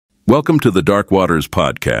Welcome to the Dark Waters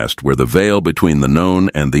podcast, where the veil between the known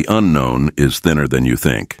and the unknown is thinner than you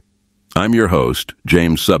think. I'm your host,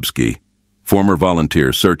 James Subsky, former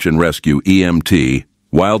volunteer search and rescue EMT,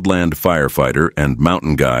 wildland firefighter, and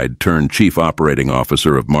mountain guide turned chief operating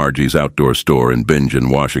officer of Margie's Outdoor Store in Bingen,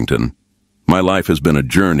 Washington. My life has been a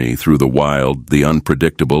journey through the wild, the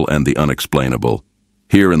unpredictable, and the unexplainable.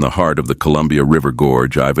 Here in the heart of the Columbia River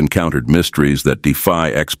Gorge, I've encountered mysteries that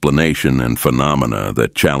defy explanation and phenomena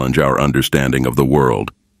that challenge our understanding of the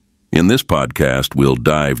world. In this podcast, we'll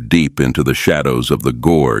dive deep into the shadows of the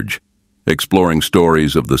gorge, exploring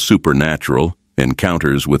stories of the supernatural,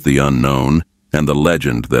 encounters with the unknown, and the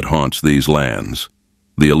legend that haunts these lands,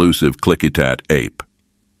 the elusive Klickitat ape.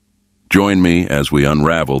 Join me as we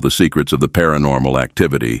unravel the secrets of the paranormal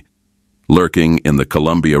activity lurking in the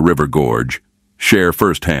Columbia River Gorge, share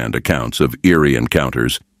first-hand accounts of eerie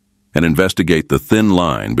encounters, and investigate the thin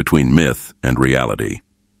line between myth and reality.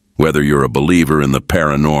 Whether you're a believer in the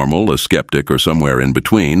paranormal, a skeptic, or somewhere in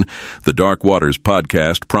between, the Dark Waters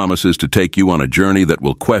podcast promises to take you on a journey that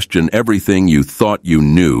will question everything you thought you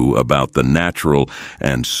knew about the natural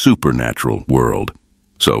and supernatural world.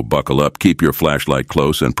 So buckle up, keep your flashlight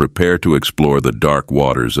close, and prepare to explore the dark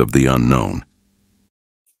waters of the unknown.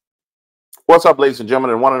 What's up, ladies and gentlemen,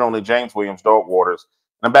 and one and only James Williams, Dog Waters,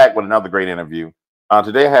 and I'm back with another great interview.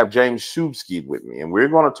 Today I have James Subsky with me, and we're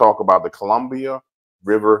going to talk about the Columbia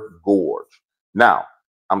River Gorge. Now,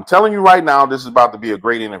 I'm telling you right now, this is about to be a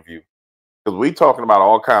great interview because we're talking about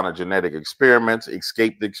all kinds of genetic experiments,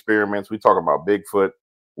 escaped experiments. We're talking about Bigfoot.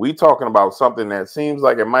 We're talking about something that seems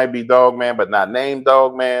like it might be Dogman, but not named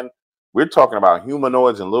Dogman. We're talking about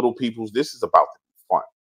humanoids and little peoples. This is about to be fun.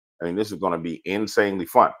 I mean, this is going to be insanely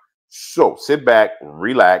fun. So sit back,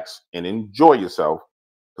 relax, and enjoy yourself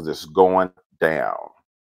because it's going down.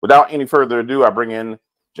 Without any further ado, I bring in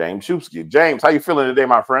James Subsky. James, how you feeling today,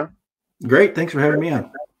 my friend? Great. Thanks for having me on.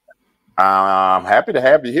 I'm happy to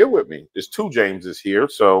have you here with me. There's two Jameses here.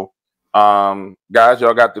 So, guys,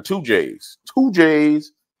 y'all got the two J's. Two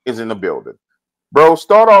J's is in the building. Bro,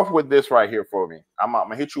 start off with this right here for me. I'm going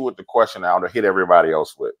to hit you with the question now to hit everybody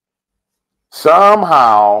else with.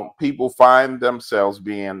 Somehow people find themselves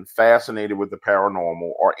being fascinated with the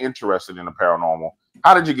paranormal or interested in the paranormal.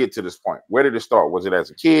 How did you get to this point? Where did it start? Was it as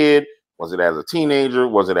a kid? Was it as a teenager?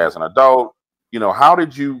 Was it as an adult? You know, how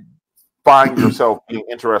did you find yourself being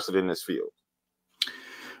interested in this field?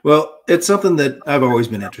 Well, it's something that I've always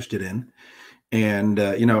been interested in. And,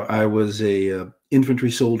 I was a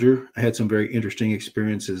infantry soldier. I had some very interesting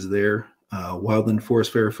experiences there. Wildland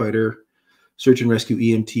forest firefighter, search and rescue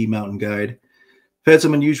EMT, mountain guide. I've had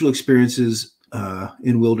some unusual experiences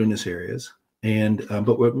in wilderness areas. And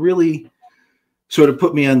but what really sort of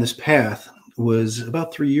put me on this path was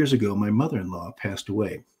about 3 years ago, my mother-in-law passed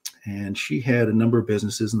away. And she had a number of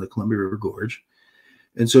businesses in the Columbia River Gorge.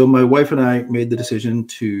 And so my wife and I made the decision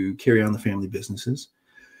to carry on the family businesses.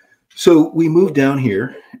 So we moved down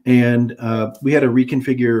here, and we had to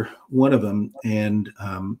reconfigure one of them. And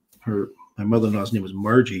my mother-in-law's name was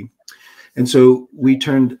Margie. And so we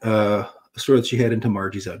turned a store that she had into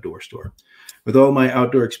Margie's Outdoor Store. With all my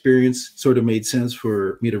outdoor experience, sort of made sense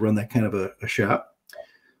for me to run that kind of a shop.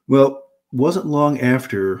 Well, wasn't long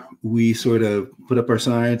after we sort of put up our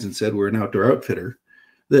signs and said we're an outdoor outfitter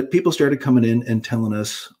that people started coming in and telling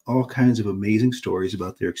us all kinds of amazing stories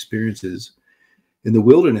about their experiences in the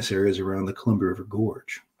wilderness areas around the Columbia River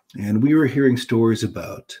Gorge. And we were hearing stories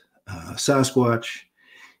about sasquatch,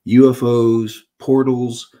 UFOs,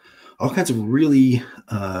 portals, all kinds of really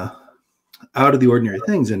out of the ordinary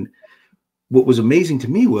things. And what was amazing to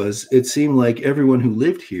me was it seemed like everyone who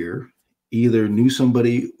lived here either knew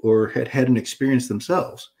somebody or had had an experience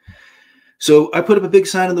themselves. So I put up a big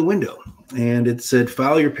sign in the window and it said,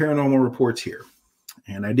 "File your paranormal reports here."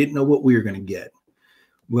 And I didn't know what we were going to get.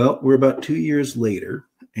 Well, we're about 2 years later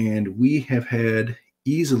and we have had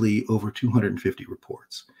easily over 250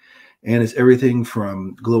 reports. And it's everything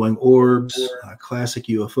from glowing orbs, classic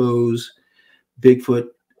UFOs, Bigfoot.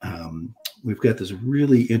 We've got this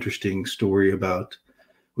really interesting story about,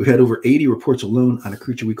 we've had over 80 reports alone on a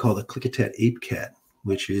creature we call the Klickitat ape cat,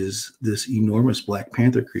 which is this enormous Black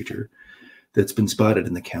Panther creature that's been spotted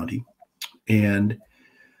in the county. And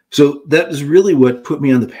so that is really what put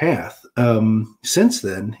me on the path. Since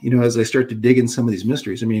then, as I start to dig in some of these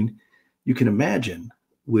mysteries, I mean, you can imagine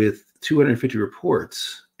with 250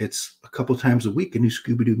 reports, it's a couple times a week a new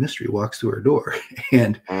Scooby-Doo mystery walks through our door.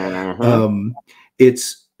 And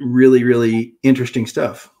it's really, really interesting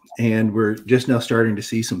stuff. And we're just now starting to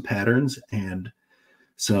see some patterns and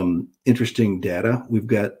some interesting data. We've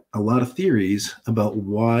got a lot of theories about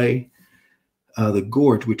why the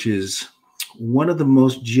gorge, which is one of the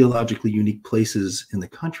most geologically unique places in the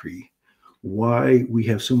country. Why we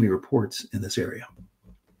have so many reports in this area.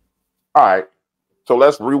 All right. So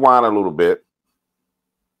let's rewind a little bit.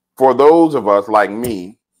 For those of us like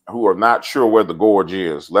me who are not sure where the gorge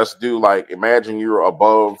is, let's do like, imagine you're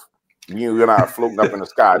above, you and I are floating up in the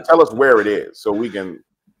sky. Tell us where it is so we can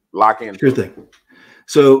lock in. Sure thing.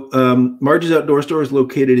 So Marge's Outdoor Store is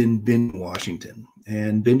located in Bingen, Washington.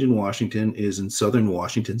 And Bingen, Washington is in southern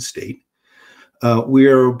Washington state. We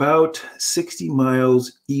are about 60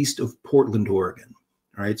 miles east of Portland, Oregon.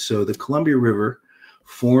 All right. So the Columbia River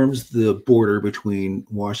forms the border between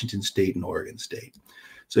Washington state and Oregon state.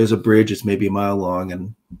 So there's a bridge, it's maybe a mile long,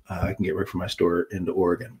 and I can get right from my store into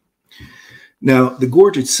Oregon. Now, the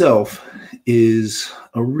gorge itself is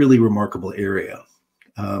a really remarkable area.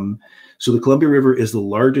 So the Columbia River is the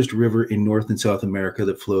largest river in North and South America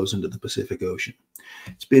that flows into the Pacific Ocean.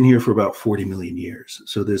 It's been here for about 40 million years.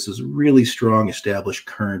 So there's this really strong established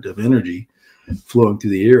current of energy flowing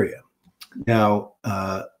through the area. Now,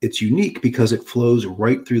 it's unique because it flows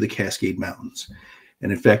right through the Cascade Mountains.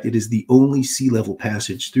 And in fact, it is the only sea level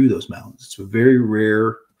passage through those mountains. It's a very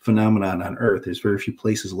rare phenomenon on Earth. There's very few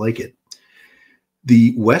places like it.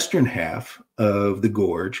 The western half of the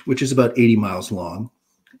gorge, which is about 80 miles long,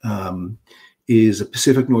 is a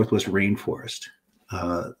Pacific Northwest rainforest.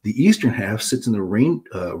 The eastern half sits in the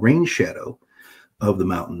rain shadow of the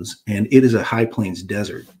mountains, and it is a high plains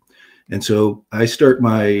desert. And so I start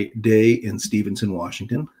my day in Stevenson,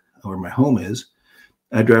 Washington, where my home is.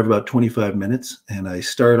 I drive about 25 minutes, and I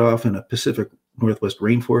start off in a Pacific Northwest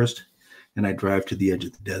rainforest, and I drive to the edge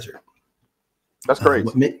of the desert. That's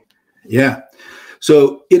crazy. Yeah.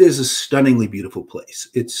 So it is a stunningly beautiful place.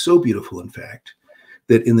 It's so beautiful, in fact,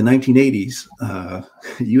 that in the 1980s,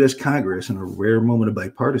 U.S. Congress, in a rare moment of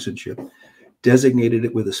bipartisanship, designated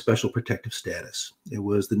it with a special protective status. It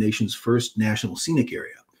was the nation's first national scenic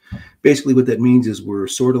area. Basically, what that means is we're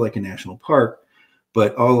sort of like a national park,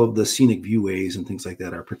 but all of the scenic viewways and things like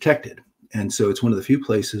that are protected. And so it's one of the few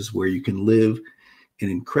places where you can live in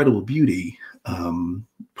incredible beauty,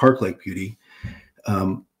 park-like beauty,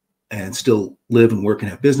 and still live and work and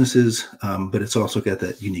have businesses, but it's also got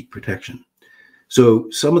that unique protection. So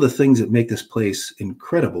some of the things that make this place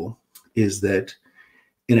incredible is that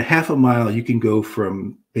in a half a mile, you can go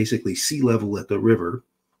from basically sea level at the river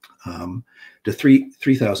to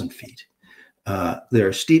 3,000 feet. There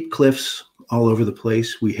are steep cliffs all over the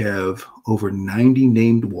place. We have over 90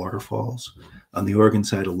 named waterfalls on the Oregon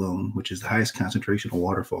side alone, which is the highest concentration of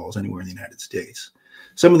waterfalls anywhere in the United States.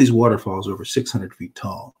 Some of these waterfalls are over 600 feet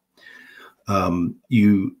tall.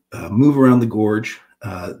 You move around the gorge.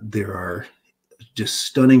 There are just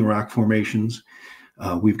stunning rock formations.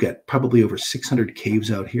 We've got probably over 600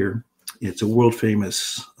 caves out here. It's a world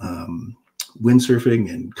famous windsurfing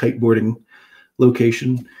and kiteboarding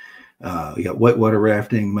location. You got whitewater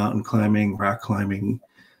rafting, mountain climbing, rock climbing,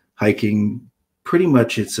 hiking. Pretty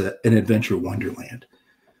much it's an adventure wonderland.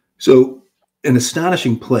 So an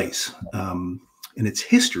astonishing place. And its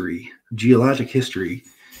history, geologic history,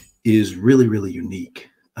 is really, really unique.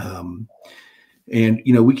 And,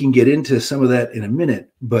 you know, we can get into some of that in a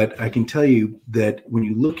minute, but I can tell you that when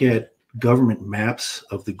you look at government maps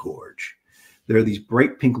of the gorge, there are these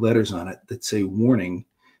bright pink letters on it that say, warning,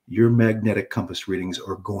 your magnetic compass readings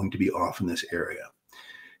are going to be off in this area.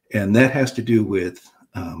 And that has to do with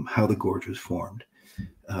how the gorge was formed.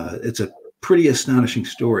 It's a pretty astonishing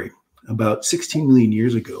story. About 16 million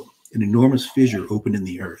years ago, an enormous fissure opened in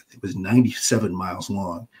the earth. It was 97 miles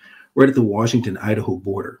long, right at the Washington-Idaho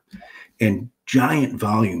border. And giant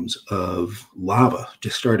volumes of lava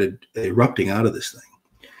just started erupting out of this thing.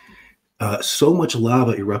 So much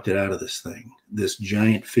lava erupted out of this thing, this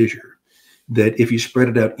giant fissure, that if you spread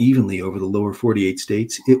it out evenly over the lower 48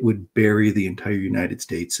 states, it would bury the entire United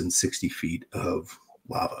States in 60 feet of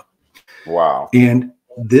lava. Wow. And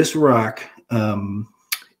this rock,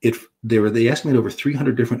 they estimate over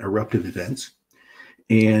 300 different eruptive events.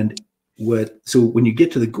 And so when you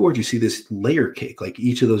get to the gorge, you see this layer cake, like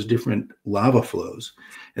each of those different lava flows.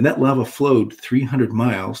 And that lava flowed 300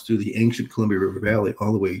 miles through the ancient Columbia River Valley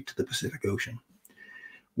all the way to the Pacific Ocean.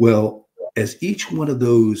 Well, as each one of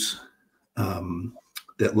those,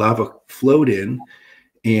 that lava flowed in,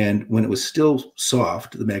 and when it was still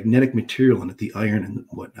soft, the magnetic material in it, the iron and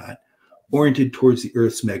whatnot, oriented towards the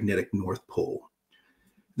Earth's magnetic North Pole.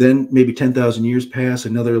 Then maybe 10,000 years pass,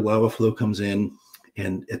 another lava flow comes in,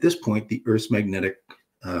 and at this point, the Earth's magnetic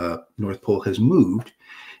North Pole has moved.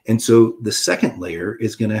 And so the second layer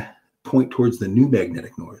is going to point towards the new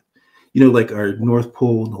magnetic north. You know, like our North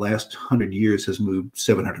Pole in the last 100 years has moved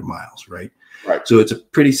 700 miles, right? Right. So it's a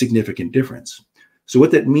pretty significant difference. So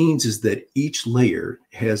what that means is that each layer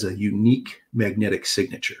has a unique magnetic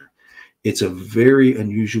signature. It's a very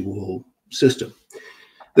unusual system.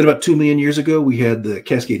 Then about 2 million years ago, we had the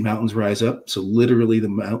Cascade Mountains rise up. So literally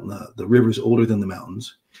the river's older than the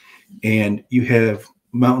mountains. And you have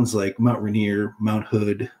mountains like Mount Rainier, Mount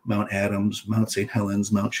Hood, Mount Adams, Mount St. Helens,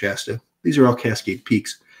 Mount Shasta. These are all Cascade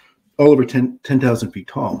peaks, all over 10,000 feet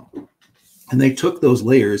tall. And they took those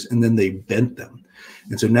layers and then they bent them.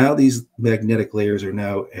 And so now these magnetic layers are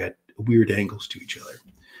now at weird angles to each other.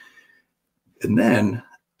 And then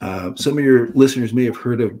some of your listeners may have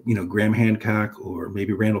heard of, Graham Hancock or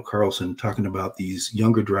maybe Randall Carlson talking about these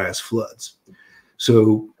Younger Dryas floods.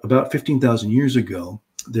 So about 15,000 years ago,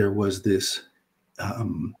 there was this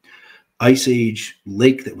ice age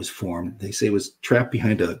lake that was formed. They say it was trapped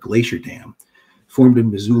behind a glacier dam formed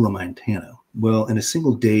in Missoula, Montana. Well, in a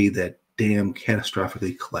single day, that dam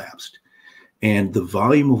catastrophically collapsed. And the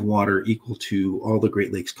volume of water equal to all the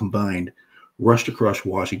Great Lakes combined rushed across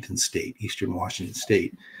Washington State, eastern Washington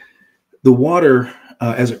State. The water,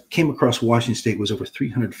 as it came across Washington State, was over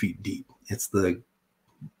 300 feet deep. It's the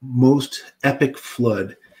most epic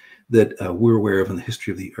flood that we're aware of in the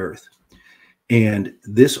history of the earth. And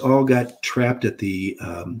this all got trapped at the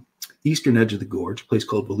eastern edge of the gorge, a place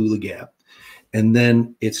called Wallula Gap. And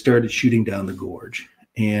then it started shooting down the gorge.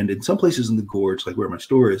 And in some places in the gorge, like where my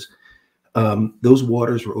store is, those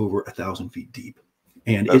waters were over 1,000 feet deep.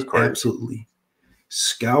 And it absolutely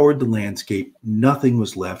scoured the landscape. Nothing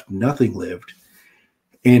was left. Nothing lived.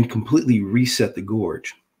 And completely reset the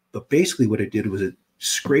gorge. But basically what it did was it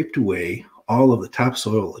scraped away all of the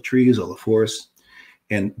topsoil, all the trees, all the forests.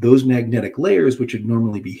 And those magnetic layers, which would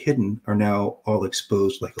normally be hidden, are now all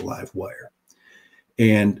exposed like a live wire.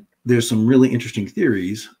 And there's some really interesting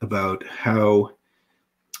theories about how,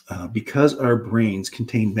 because our brains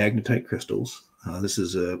contain magnetite crystals, this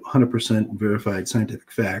is a 100% verified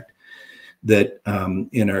scientific fact, that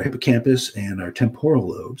in our hippocampus and our temporal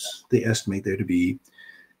lobes, they estimate there to be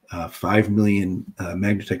 5 million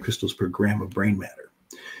magnetite crystals per gram of brain matter.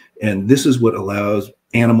 And this is what allows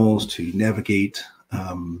animals to navigate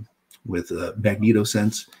with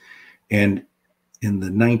magnetosense. And in the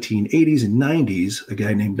 1980s and 90s, a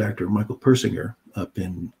guy named Dr. Michael Persinger up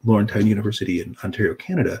in Laurentine University in Ontario,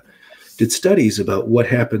 Canada, did studies about what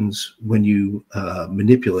happens when you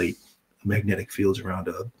manipulate magnetic fields around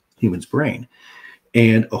a human's brain.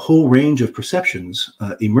 And a whole range of perceptions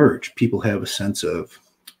emerge. People have a sense of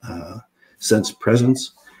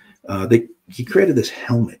presence. He created this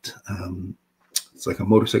helmet. It's like a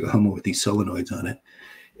motorcycle helmet with these solenoids on it.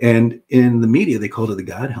 And in the media, they called it the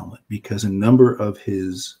God helmet because a number of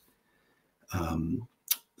his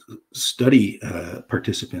study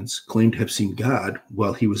participants claimed to have seen God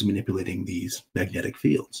while he was manipulating these magnetic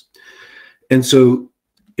fields. And so,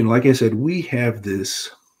 like I said, we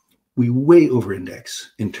way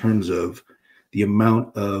over-index in terms of the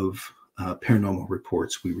amount of paranormal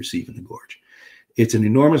reports we receive in the gorge. It's an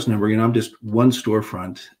enormous number. I'm just one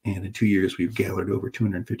storefront, and in 2 years, we've gathered over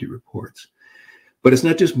 250 reports. But it's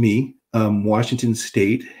not just me. Washington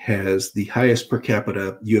State has the highest per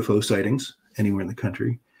capita UFO sightings anywhere in the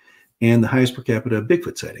country, and the highest per capita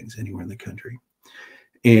Bigfoot sightings anywhere in the country.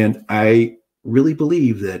 And I really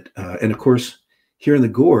believe that, and of course, here in the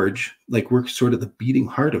gorge, we're sort of the beating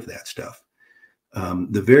heart of that stuff.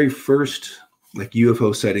 The very first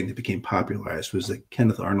UFO sighting that became popularized was the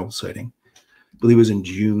Kenneth Arnold sighting. I believe it was in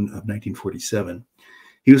June of 1947.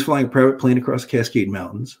 He was flying a private plane across the Cascade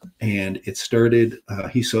Mountains, and it started,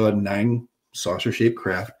 he saw 9 saucer-shaped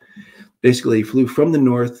craft. Basically, he flew from the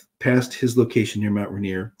north past his location near Mount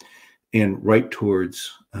Rainier and right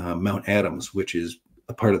towards Mount Adams, which is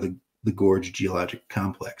a part of the gorge geologic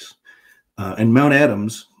complex. And Mount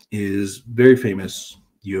Adams is very famous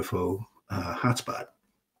UFO hotspot.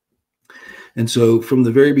 And so from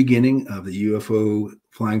the very beginning of the UFO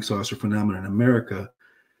flying saucer phenomenon in America,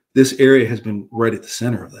 this area has been right at the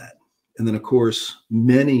center of that. And then, of course,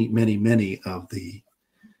 many, many, many of the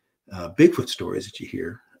Bigfoot stories that you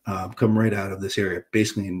hear come right out of this area.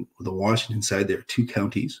 Basically, in the Washington side, there are 2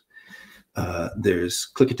 counties.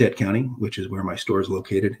 There's Klickitat County, which is where my store is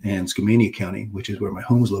located, and Skamania County, which is where my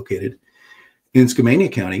home is located. And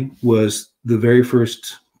Skamania County was the very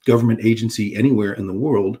first government agency anywhere in the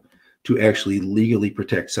world to actually legally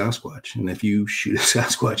protect Sasquatch. And if you shoot a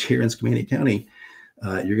Sasquatch here in Skamania County,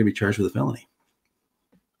 you're going to be charged with a felony.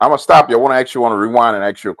 I'm going to stop you. I want to rewind and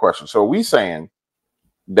ask you a question. So are we saying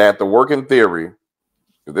that the working theory,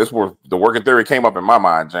 the working theory came up in my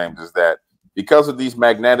mind, James, is that because of these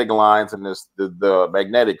magnetic lines and the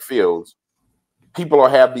magnetic fields, people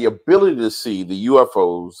have the ability to see the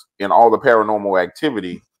UFOs and all the paranormal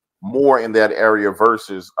activity more in that area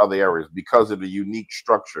versus other areas because of the unique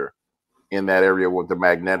structure in that area with the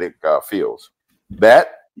magnetic fields.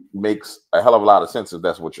 That makes a hell of a lot of sense if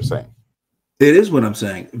that's what you're saying. It is what I'm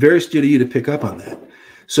saying. Very astute of you to pick up on that.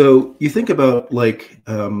 So you think about like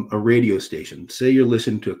a radio station. Say you're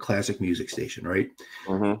listening to a classic music station, right?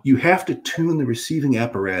 You have to tune the receiving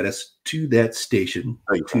apparatus to that station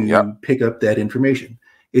to pick up that information.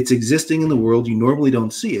 It's existing in the world. You normally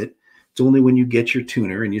don't see it. It's only when you get your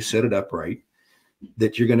tuner and you set it up right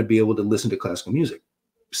that you're going to be able to listen to classical music.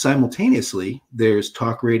 Simultaneously, there's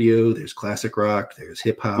talk radio, there's classic rock, there's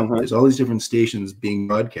hip hop, there's all these different stations being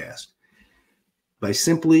broadcast. By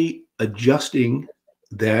simply adjusting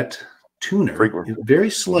that tuner, very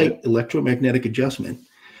slight electromagnetic adjustment,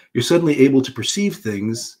 you're suddenly able to perceive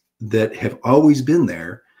things that have always been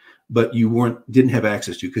there, but you didn't have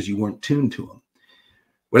access to because you weren't tuned to them.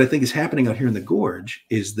 What I think is happening out here in the gorge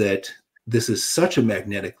is that this is such a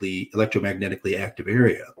electromagnetically active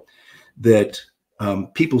area that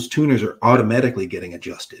people's tuners are automatically getting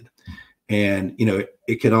adjusted. And,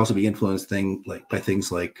 it can also be influenced by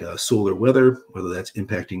things like solar weather, whether that's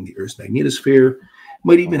impacting the Earth's magnetosphere.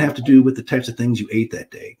 Might even have to do with the types of things you ate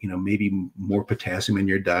that day. Maybe more potassium in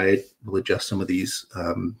your diet will adjust some of these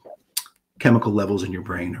chemical levels in your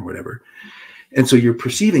brain or whatever. And so you're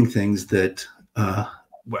perceiving things that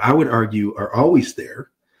I would argue are always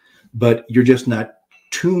there, but you're just not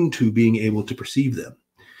tuned to being able to perceive them.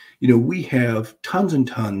 We have tons and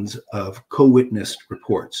tons of co-witnessed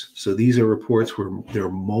reports. So these are reports where there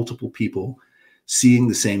are multiple people seeing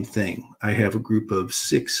the same thing. I have a group of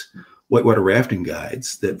 6 whitewater rafting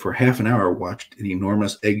guides that for half an hour watched an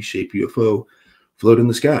enormous egg-shaped UFO float in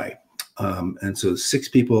the sky. And so 6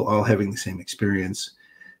 people all having the same experience,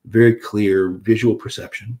 very clear visual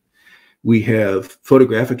perception. We have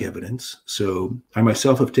photographic evidence. So I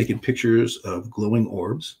myself have taken pictures of glowing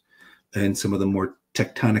orbs and some of the more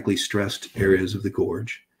tectonically stressed areas of the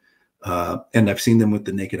gorge. And I've seen them with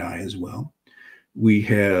the naked eye as well. We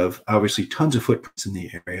have obviously tons of footprints in the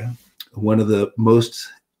area. One of the most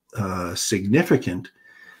significant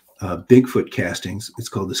Bigfoot castings, it's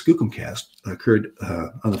called the Skookum cast, occurred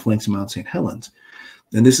on the flanks of Mount St. Helens.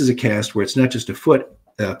 And this is a cast where it's not just a foot.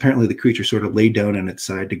 Apparently the creature sort of laid down on its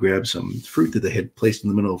side to grab some fruit that they had placed in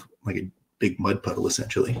the middle of like a big mud puddle,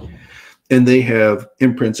 essentially. And they have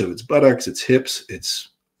imprints of its buttocks, its hips, its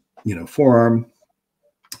forearm,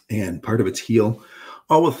 and part of its heel,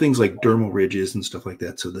 all with things like dermal ridges and stuff like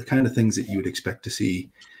that. So the kind of things that you would expect to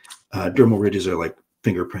see. Dermal ridges are like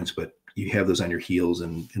fingerprints, but you have those on your heels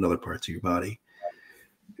and in other parts of your body.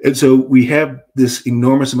 And so we have this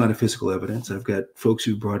enormous amount of physical evidence. I've got folks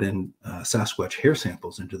who brought in Sasquatch hair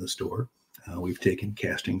samples into the store. We've taken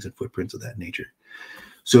castings and footprints of that nature.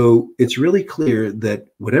 So it's really clear that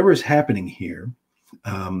whatever is happening here,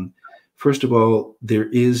 first of all, there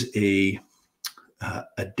is a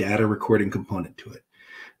data recording component to it.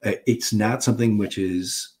 It's not something which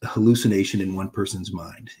is a hallucination in one person's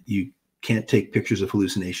mind. You can't take pictures of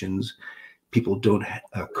hallucinations. People don't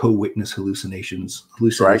co-witness hallucinations.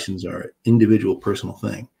 Hallucinations are an individual personal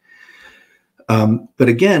thing. But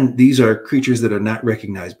again, these are creatures that are not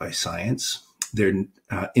recognized by science. They're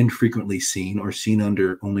infrequently seen or seen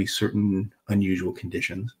under only certain unusual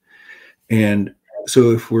conditions. And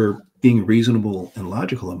so if we're being reasonable and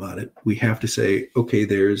logical about it, we have to say, okay,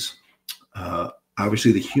 there's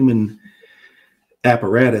obviously the human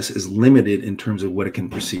apparatus is limited in terms of what it can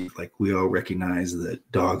perceive. Like we all recognize that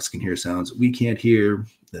dogs can hear sounds that we can't hear,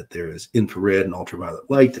 that there is infrared and ultraviolet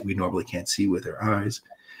light that we normally can't see with our eyes.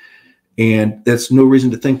 And that's no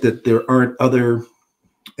reason to think that there aren't other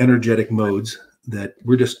energetic modes that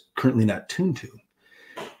we're just currently not tuned to.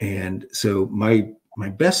 And so my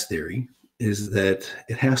best theory is that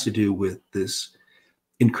it has to do with this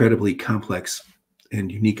incredibly complex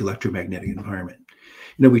and unique electromagnetic environment.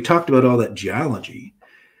 We talked about all that geology,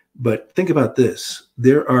 but think about this.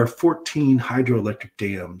 There are 14 hydroelectric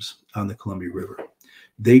dams on the Columbia River.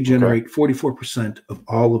 They generate 44% of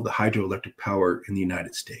all of the hydroelectric power in the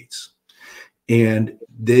United States. And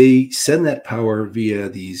they send that power via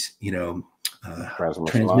these,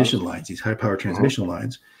 transmission lines, these high power transmission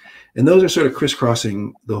lines. And those are sort of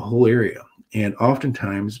crisscrossing the whole area. And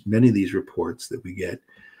oftentimes, many of these reports that we get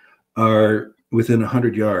are within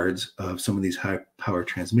 100 yards of some of these high power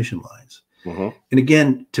transmission lines. And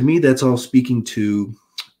again, to me, that's all speaking to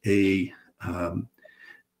an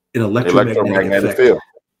electromagnetic field.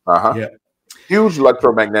 Yeah. Huge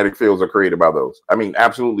electromagnetic fields are created by those. I mean,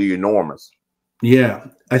 absolutely enormous. Yeah.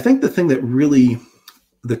 I think the thing that really,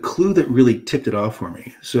 the clue that really tipped it off for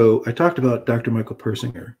me. So I talked about Dr. Michael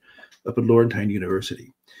Persinger up at Laurentine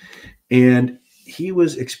University. And he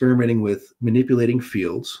was experimenting with manipulating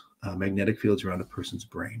fields, magnetic fields around a person's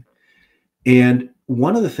brain. And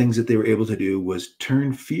one of the things that they were able to do was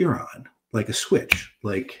turn fear on, like a switch.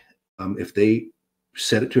 Like if they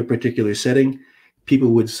set it to a particular setting, people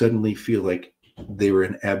would suddenly feel like they were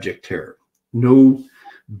in abject terror. No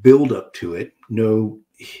build up to it, no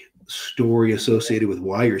story associated with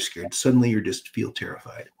why you're scared. Suddenly you just feel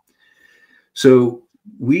terrified. So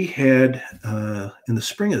we had in the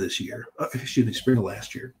spring of this year, spring of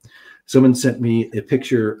last year, someone sent me a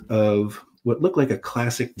picture of what looked like a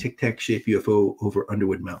classic tic-tac shaped UFO over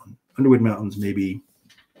Underwood Mountain. Underwood Mountain's maybe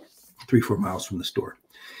 3-4 miles from the store.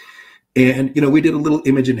 And, we did a little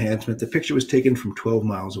image enhancement. The picture was taken from 12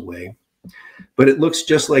 miles away, but it looks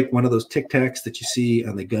just like one of those tic-tacs that you see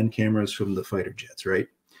on the gun cameras from the fighter jets, right?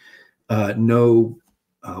 No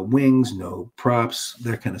wings, no props,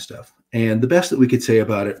 that kind of stuff. And the best that we could say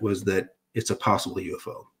about it was that it's a possible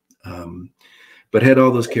UFO, but had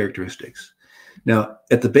all those characteristics. Now,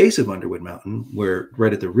 at the base of Underwood Mountain, where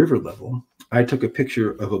right at the river level, I took a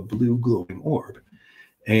picture of a blue glowing orb.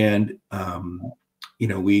 And,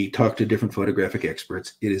 we talked to different photographic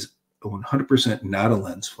experts. It is 100% not a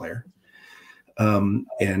lens flare.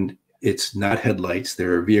 And it's not headlights.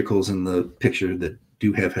 There are vehicles in the picture that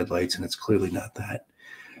do have headlights, and it's clearly not that.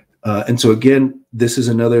 And so, again, this is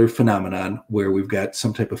another phenomenon where we've got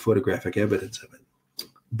some type of photographic evidence of it.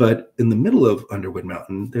 But in the middle of Underwood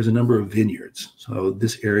Mountain, there's a number of vineyards. So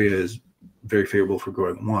this area is very favorable for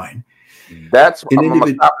growing wine. I'm going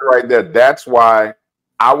to stop it right there. That's why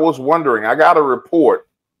I was wondering. I got a report,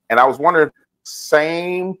 and I was wondering,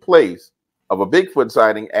 same place of a Bigfoot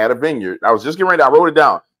sighting at a vineyard. I was just getting ready. I wrote it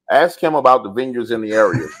down. I asked him about the vineyards in the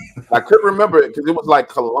area. I couldn't remember it because it was like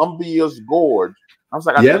Columbia's Gorge. I was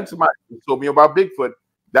like, I think somebody told me about Bigfoot.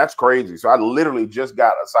 That's crazy. So I literally just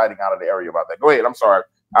got a sighting out of the area about that. Go ahead. I'm sorry.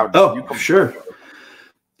 Sure.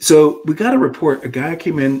 So we got a report. A guy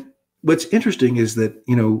came in. What's interesting is that,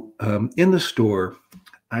 in the store,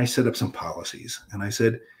 I set up some policies, and I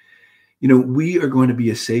said, we are going to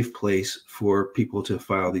be a safe place for people to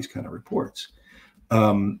file these kind of reports.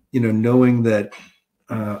 Knowing that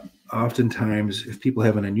oftentimes if people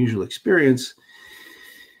have an unusual experience,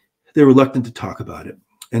 they're reluctant to talk about it.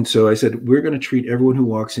 And so I said, we're going to treat everyone who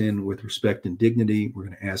walks in with respect and dignity. We're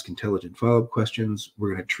going to ask intelligent follow-up questions.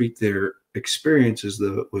 We're going to treat their experience as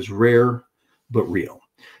though it was rare but real.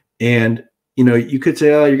 And, you could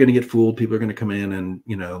say, oh, you're going to get fooled. People are going to come in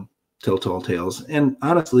and, tell tall tales. And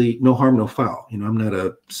honestly, no harm, no foul. I'm not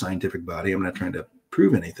a scientific body. I'm not trying to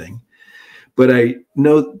prove anything. But I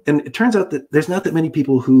know, and it turns out that there's not that many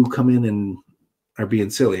people who come in and are being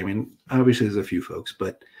silly. I mean, obviously there's a few folks,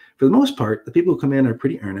 but for the most part, the people who come in are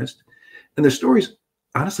pretty earnest, and their stories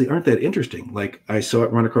honestly aren't that interesting. Like, I saw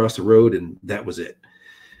it run across the road and that was it.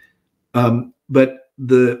 But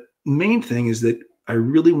the main thing is that I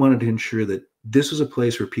really wanted to ensure that this was a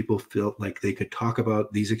place where people felt like they could talk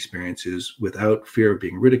about these experiences without fear of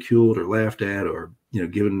being ridiculed or laughed at or,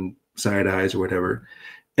 given side eyes or whatever.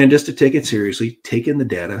 And just to take it seriously, take in the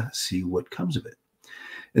data, see what comes of it.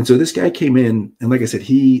 And so this guy came in, and like I said,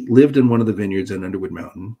 he lived in one of the vineyards on Underwood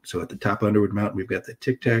Mountain. So at the top of Underwood Mountain, we've got the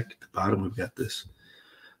tic-tac. At the bottom, we've got this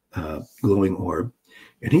glowing orb.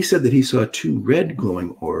 And he said that he saw 2 red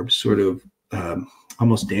glowing orbs sort of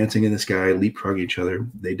almost dancing in the sky, leapfrogging each other.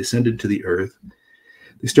 They descended to the earth.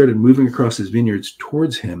 They started moving across his vineyards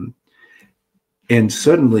towards him. And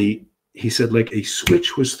suddenly, he said, like a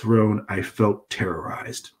switch was thrown, I felt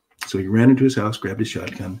terrorized. So he ran into his house, grabbed his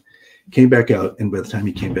shotgun, came back out, and by the time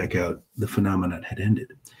he came back out, the phenomenon had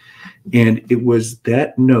ended. And it was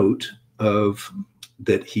that note of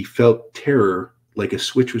that he felt terror like a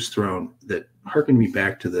switch was thrown that harkened me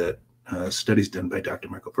back to the studies done by Dr.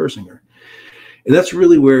 Michael Persinger. And that's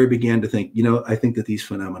really where I began to think, I think that these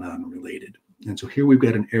phenomena are related. And so here we've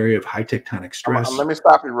got an area of high tectonic stress. Let me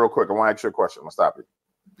stop you real quick. I want to ask you a question. I'm going to stop you.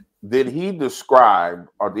 Did he describe,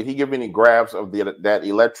 or did he give any graphs of that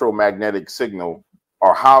electromagnetic signal,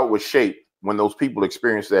 or how it was shaped when those people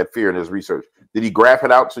experienced that fear in his research? Did he graph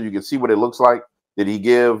it out so you can see what it looks like? Did he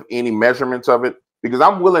give any measurements of it? Because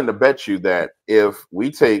I'm willing to bet you that if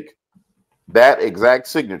we take that exact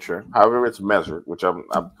signature, however it's measured, which I'm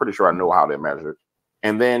pretty sure I know how they're measured,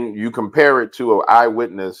 and then you compare it to an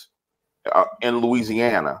eyewitness in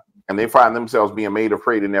Louisiana, and they find themselves being made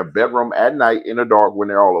afraid in their bedroom at night in the dark when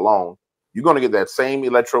they're all alone, you're going to get that same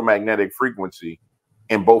electromagnetic frequency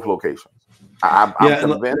in both locations. I'm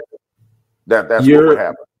convinced that's what would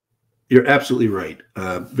happen. You're absolutely right.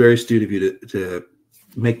 Very astute of you to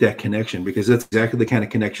make that connection, because that's exactly the kind of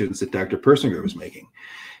connections that Dr. Persinger was making.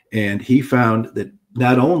 And he found that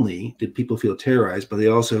not only did people feel terrorized, but they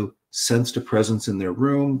also sensed a presence in their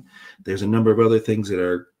room. There's a number of other things that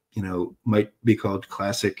are, might be called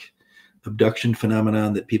classic abduction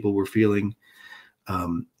phenomenon that people were feeling.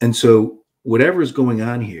 And so whatever is going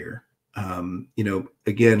on here,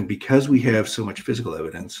 again, because we have so much physical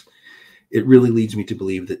evidence, it really leads me to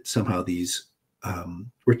believe that somehow these,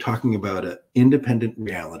 we're talking about an independent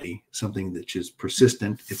reality, something that's just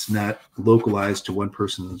persistent. It's not localized to one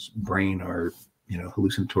person's brain or,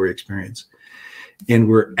 hallucinatory experience. And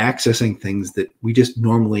we're accessing things that we just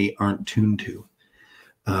normally aren't tuned to.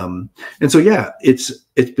 And so, yeah, it's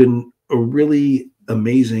been a really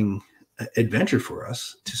amazing adventure for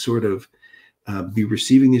us to sort of be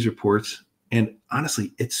receiving these reports. And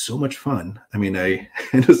honestly, it's so much fun. I mean, I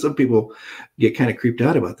know some people get kind of creeped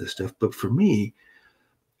out about this stuff, but for me,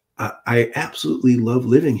 I absolutely love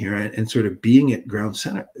living here and sort of being at ground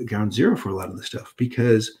zero for a lot of this stuff,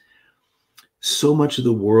 because so much of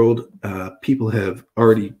the world, people have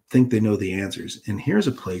already think they know the answers. And here's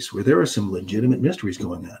a place where there are some legitimate mysteries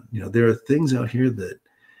going on. There are things out here that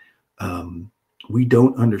we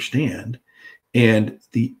don't understand. And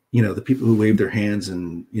the people who wave their hands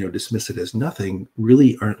and, dismiss it as nothing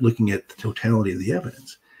really aren't looking at the totality of the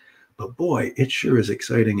evidence. But boy, it sure is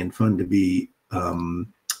exciting and fun to be,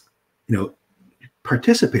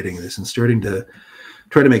 participating in this and starting to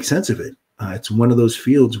try to make sense of it. It's one of those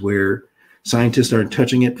fields where scientists aren't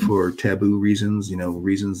touching it for taboo reasons,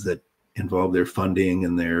 reasons that involve their funding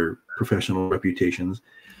and their professional reputations.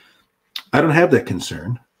 I don't have that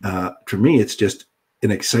concern. For me, it's just an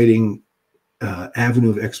exciting avenue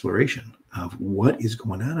of exploration of what is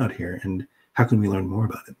going on out here and how can we learn more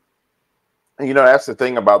about it. That's the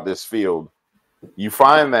thing about this field. You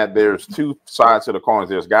find that there's two sides to the coin.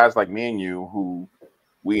 There's guys like me and you who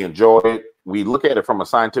we enjoy it. We look at it from a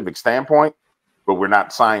scientific standpoint, but we're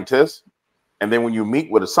not scientists. And then when you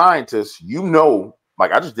meet with a scientist,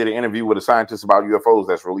 like I just did an interview with a scientist about UFOs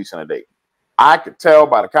that's releasing today. I could tell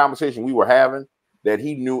by the conversation we were having that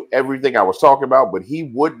he knew everything I was talking about, but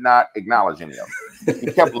he would not acknowledge any of it.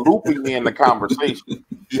 He kept looping me in the conversation.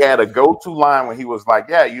 He had a go-to line when he was like,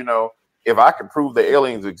 yeah, if I could prove the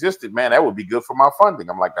aliens existed, man, that would be good for my funding.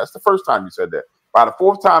 I'm like, that's the first time you said that. By the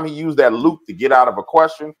fourth time he used that loop to get out of a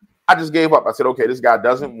question, I just gave up. I said, okay, this guy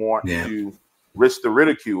doesn't want to risk the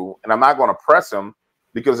ridicule, and I'm not going to press him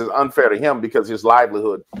because it's unfair to him because his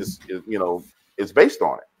livelihood is based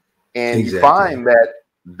on it. And exactly. You find that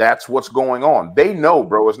that's what's going on. They know,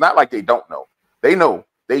 bro. It's not like they don't know. They know.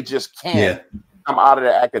 They just can't come out of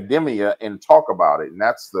the academia and talk about it. And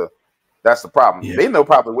that's the problem. Yeah. They know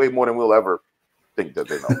probably way more than we'll ever think that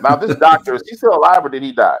they know. Now, this doctor, is he still alive or did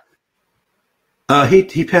he die?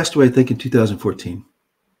 He passed away, I think, in 2014.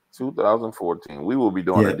 2014. We will be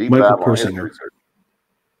doing a deep dive on his research.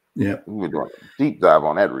 Yeah, we'll be doing a deep dive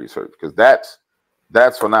on that research because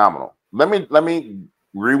that's phenomenal. Let me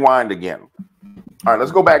rewind again. All right,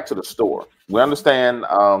 let's go back to the store. We understand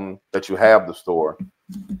that you have the store.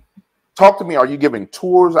 Talk to me. Are you giving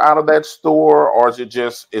tours out of that store, or is it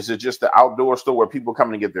just the outdoor store where people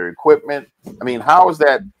come and get their equipment? I mean, how is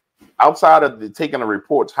that outside of taking the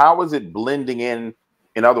reports? How is it blending in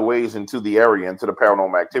other ways into the area, into the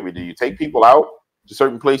paranormal activity? Do you take people out to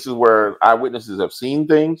certain places where eyewitnesses have seen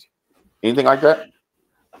things? Anything like that?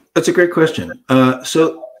 That's a great question.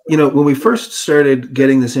 So, when we first started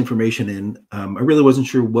getting this information in, I really wasn't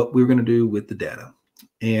sure what we were going to do with the data.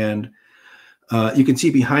 And you can see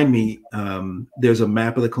behind me, there's a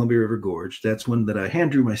map of the Columbia River Gorge. That's one that I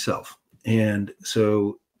hand drew myself. And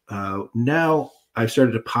so now I've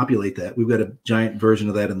started to populate that. We've got a giant version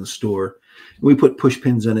of that in the store. We put push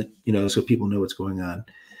pins on it, so people know what's going on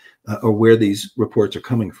or where these reports are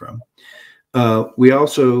coming from. We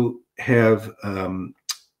also have,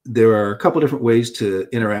 there are a couple different ways to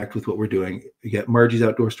interact with what we're doing. We got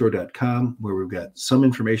margiesoutdoorstore.com, where we've got some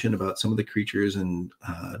information about some of the creatures and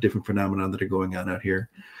different phenomena that are going on out here.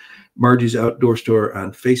 Margie's Outdoor Store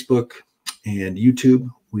on Facebook and YouTube.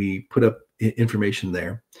 We put up information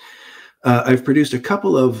there. I've produced a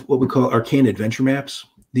couple of what we call arcane adventure maps.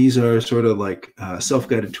 These are sort of like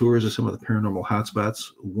self-guided tours of some of the paranormal hotspots.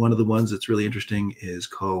 One of the ones that's really interesting is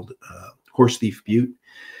called Horse Thief Butte.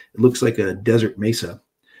 It looks like a desert mesa.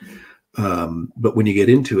 But when you get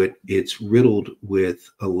into it, it's riddled with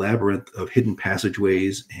a labyrinth of hidden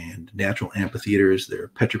passageways and natural amphitheaters. There are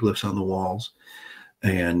petroglyphs on the walls.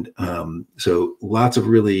 And so lots of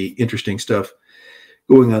really interesting stuff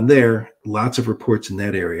going on there. Lots of reports in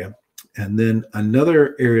that area. And then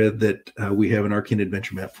another area that we have an arcane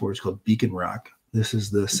adventure map for is called Beacon Rock. This is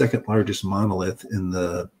the second largest monolith in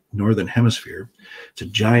the northern hemisphere. It's a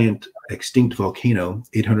giant extinct volcano,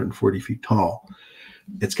 840 feet tall.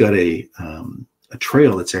 It's got a a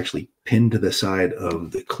trail that's actually pinned to the side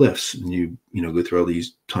of the cliffs, and you go through all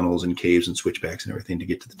these tunnels and caves and switchbacks and everything to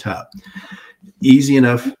get to the top. Easy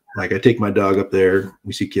enough. Like I take my dog up there.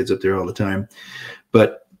 We see kids up there all the time.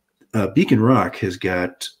 But Beacon Rock has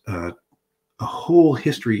got a whole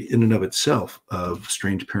history in and of itself of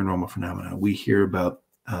strange paranormal phenomena. We hear about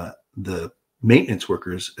the maintenance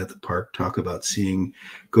workers at the park talk about seeing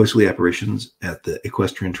ghostly apparitions at the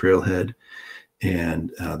equestrian trailhead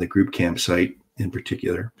and the group campsite in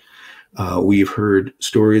particular. We've heard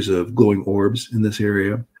stories of glowing orbs in this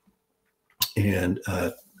area and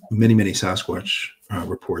many, many Sasquatch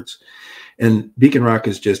reports. And Beacon Rock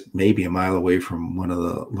is just maybe a mile away from one of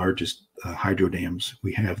the largest hydro dams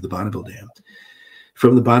we have, the Bonneville Dam.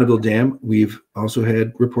 From the Bonneville Dam, we've also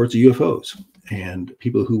had reports of UFOs, and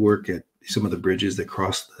people who work at some of the bridges that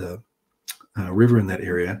cross the river in that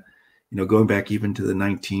area, going back even to the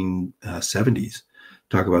 1970s,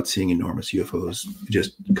 talk about seeing enormous UFOs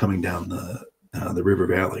just coming down the river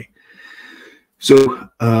valley. So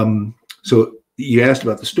you asked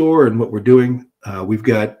about the store and what we're doing. We've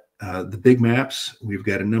got the big maps. We've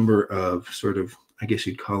got a number of sort of, I guess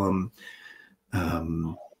you'd call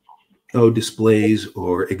them, displays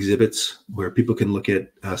or exhibits where people can look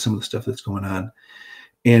at some of the stuff that's going on.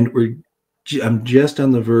 And I'm just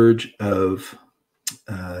on the verge of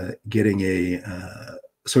getting a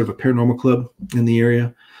sort of a paranormal club in the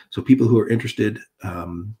area. So people who are interested,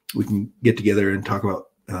 we can get together and talk about,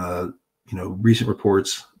 recent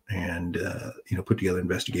reports and, put together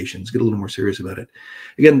investigations, get a little more serious about it.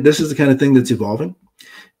 Again, this is the kind of thing that's evolving,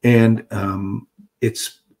 and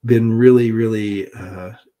it's been really, really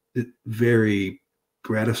very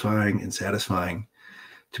gratifying and satisfying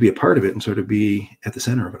to be a part of it and sort of be at the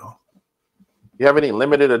center of it all. You have any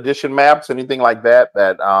limited edition maps, anything like that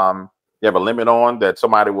you have a limit on that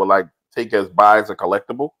somebody will like take as buy as a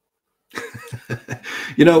collectible?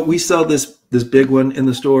 We sell this big one in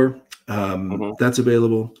the store. That's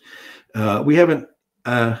available. We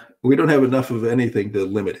don't have enough of anything to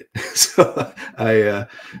limit it. So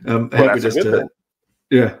I'm happy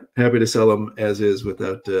to sell them as is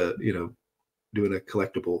without, doing a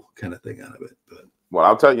collectible kind of thing out of it. But well,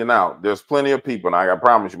 I'll tell you now, there's plenty of people, and I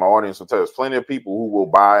promise you, my audience will tell you, there's plenty of people who will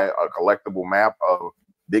buy a collectible map of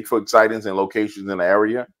Bigfoot sightings and locations in the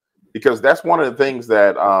area, because that's one of the things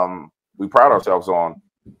that we pride ourselves on,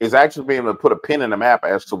 is actually being able to put a pin in the map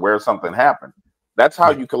as to where something happened. That's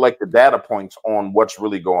how you collect the data points on what's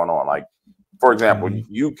really going on. Like, for example,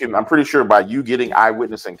 I'm pretty sure by you getting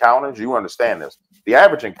eyewitness encounters, you understand this. The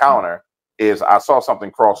average encounter is, I saw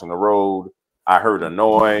something crossing the road, I heard a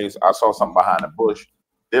noise, I saw something behind a bush.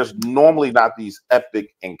 There's normally not these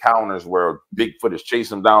epic encounters where Bigfoot is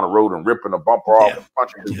chasing down the road and ripping a bumper off and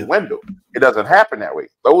punching through the window. It doesn't happen that way.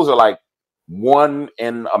 Those are like 1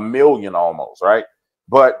 in a million almost, right?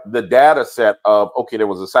 But the data set of, okay, there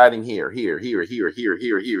was a sighting here,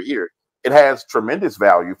 it has tremendous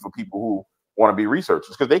value for people who want to be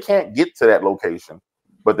researchers, because they can't get to that location,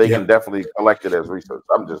 but they can definitely collect it as research.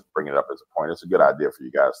 I'm just bringing it up as a point. It's a good idea for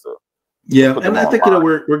you guys to. Yeah, and I think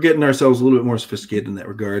we're getting ourselves a little bit more sophisticated in that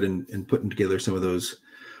regard, and putting together some of those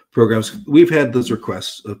programs. We've had those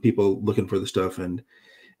requests of people looking for the stuff, and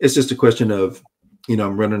it's just a question of,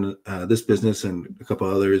 I'm running this business and a couple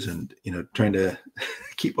others, and trying to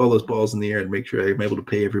keep all those balls in the air and make sure I'm able to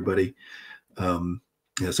pay everybody. Some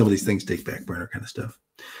of these things take back burner kind of stuff.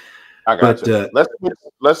 I got you.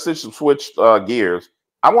 Let's switch gears.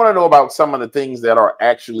 I want to know about some of the things that are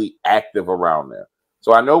actually active around there.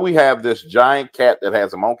 So I know we have this giant cat that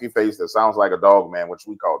has a monkey face that sounds like a Dogman, which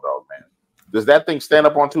we call Dogman. Does that thing stand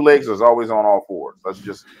up on 2 legs, or is it always on all 4s? Let's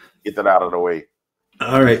just get that out of the way.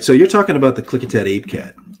 All right. So you're talking about the Klickitat ape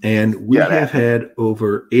cat, and we have had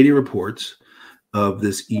over 80 reports of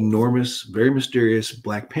this enormous, very mysterious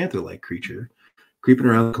Black Panther-like creature creeping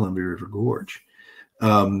around the Columbia River Gorge.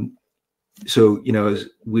 So, as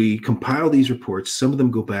we compile these reports, some of them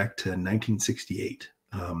go back to 1968.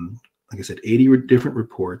 Like I said, 80 different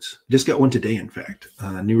reports. Just got one today, in fact,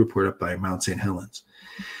 a new report up by Mount St. Helens.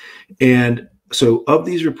 And so of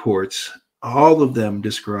these reports, all of them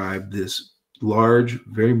describe this large,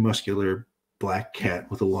 very muscular black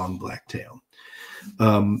cat with a long black tail.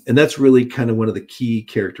 And that's really kind of one of the key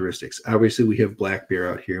characteristics. Obviously, we have black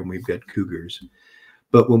bear out here, and we've got cougars.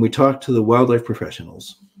 But when we talk to the wildlife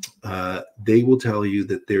professionals, they will tell you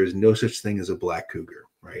that there is no such thing as a black cougar,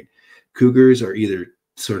 right? Cougars are either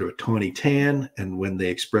sort of a tawny tan, and when they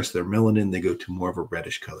express their melanin, they go to more of a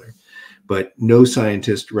reddish color. But no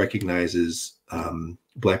scientist recognizes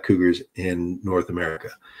black cougars in North America.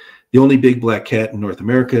 The only big black cat in North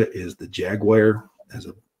America is the jaguar,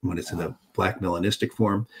 when it's in a black melanistic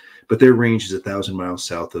form. but their range is 1,000 miles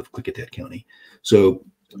south of Klickitat County. So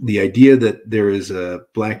the idea that there is a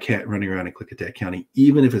black cat running around in Klickitat County,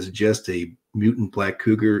 even if it's just a mutant black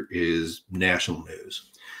cougar, is national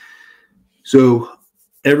news. So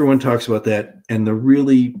everyone talks about that. And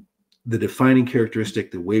the defining characteristic,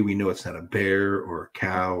 the way we know it's not a bear or a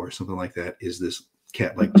cow or something like that, is this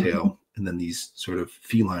cat-like tail, and then these sort of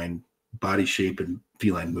feline body shape and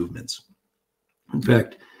feline movements. In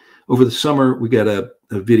fact, over the summer, we got a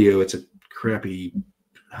video. It's a crappy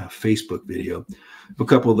Facebook video of a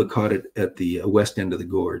couple that caught it at the west end of the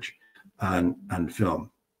gorge on film.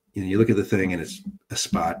 You look at the thing and it's a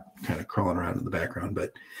spot kind of crawling around in the background,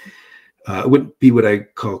 but it wouldn't be what I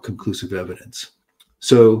call conclusive evidence.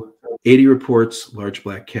 So 80 reports, large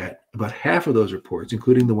black cat. About half of those reports,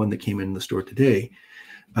 including the one that came in the store today,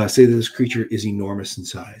 say that this creature is enormous in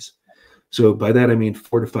size. So by that, I mean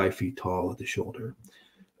 4 to 5 feet tall at the shoulder.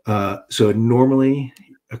 So normally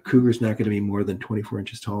a cougar is not going to be more than 24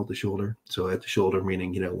 inches tall at the shoulder. So at the shoulder,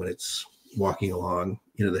 meaning, when it's walking along,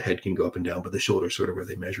 the head can go up and down, but the shoulder is sort of where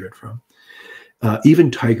they measure it from. Even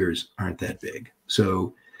tigers aren't that big.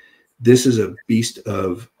 So this is a beast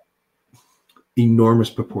of enormous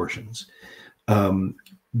proportions.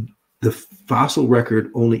 The fossil record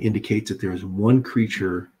only indicates that there is one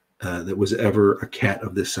creature that was ever a cat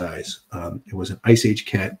of this size. It was an Ice Age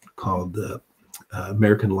cat called the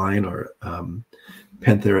American lion, or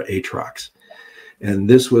Panthera atrox. And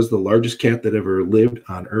this was the largest cat that ever lived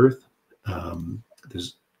on Earth.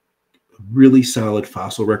 There's a really solid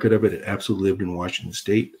fossil record of it. It absolutely lived in Washington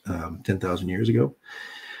State 10,000 years ago.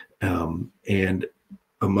 And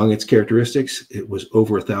among its characteristics, it was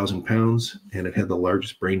over 1,000 pounds, and it had the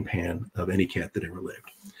largest brain pan of any cat that ever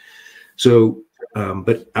lived. So,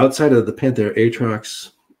 but outside of the Panthera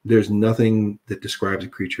atrox, there's nothing that describes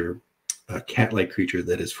a cat-like creature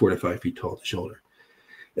that is 4 to 5 feet tall at the shoulder.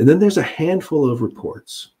 And then there's a handful of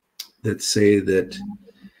reports that say that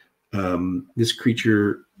this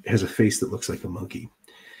creature has a face that looks like a monkey.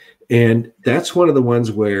 And that's one of the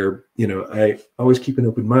ones where, I always keep an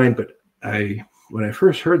open mind, but when I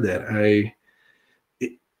first heard that,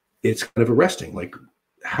 it's kind of arresting. Like,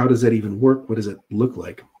 how does that even work? What does it look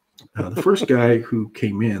like? The first guy who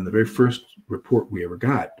came in, the very first report we ever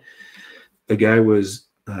got, the guy was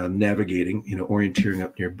navigating, orienteering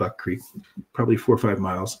up near Buck Creek, probably 4 or 5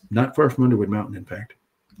 miles, not far from Underwood Mountain, in fact.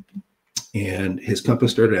 And his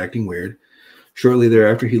compass started acting weird. Shortly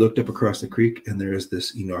thereafter, he looked up across the creek, and there is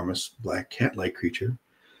this enormous black cat-like creature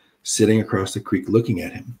sitting across the creek looking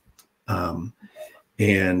at him.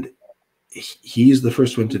 And he's the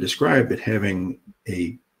first one to describe it having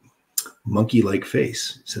a monkey-like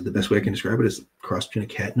face. He said the best way I can describe it is a cross between a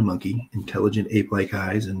cat and a monkey, intelligent ape-like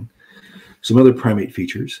eyes, and some other primate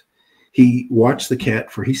features. He watched the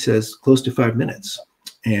cat for, he says, close to 5 minutes.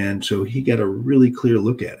 And so he got a really clear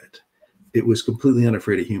look at it. It was completely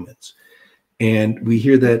unafraid of humans. And we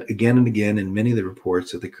hear that again and again in many of the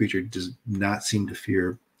reports, that the creature does not seem to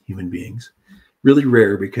fear human beings. Really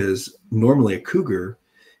rare, because normally a cougar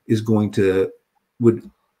is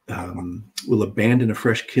will abandon a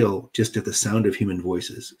fresh kill just at the sound of human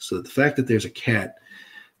voices. So the fact that there's a cat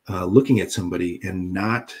looking at somebody and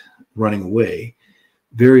not running away,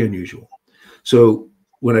 very unusual. So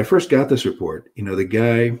when I first got this report, the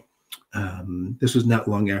guy, this was not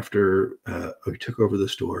long after I took over the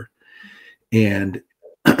store, and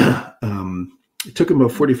it took him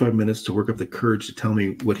about 45 minutes to work up the courage to tell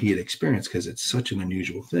me what he had experienced, because it's such an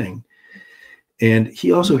unusual thing. And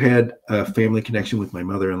he also had a family connection with my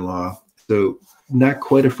mother-in-law. So not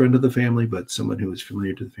quite a friend of the family, but someone who was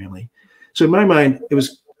familiar to the family. So in my mind, it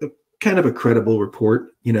was kind of a credible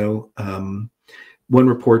report. One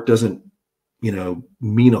report doesn't,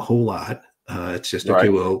 mean a whole lot. It's just, okay,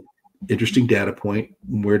 well, interesting data point.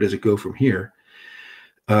 Where does it go from here?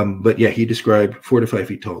 But yeah, he described 4 to 5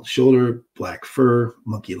 feet tall shoulder, black fur,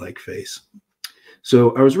 monkey-like face.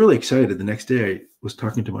 So I was really excited. The next day I was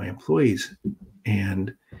talking to my employees,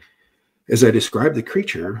 and as I described the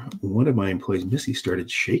creature, one of my employees, Missy, started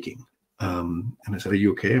shaking. And I said, "Are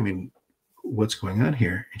you okay? I mean, what's going on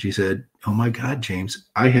here?" And she said, "Oh my God, James,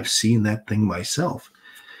 I have seen that thing myself."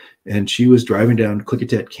 And she was driving down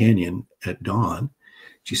Klickitat Canyon at dawn.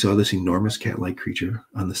 She saw this enormous cat-like creature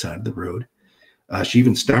on the side of the road. She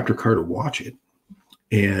even stopped her car to watch it.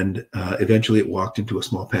 And eventually it walked into a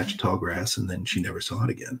small patch of tall grass, and then she never saw it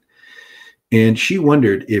again. And she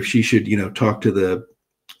wondered if she should, talk to the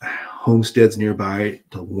homesteads nearby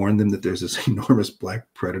to warn them that there's this enormous black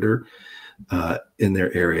predator in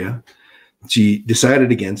their area. She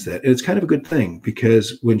decided against that. And it's kind of a good thing,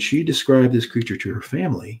 because when she described this creature to her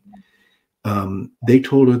family, they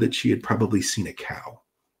told her that she had probably seen a cow.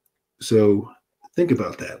 So think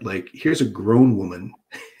about that. Like, here's a grown woman.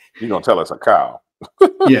 You're gonna tell us a cow?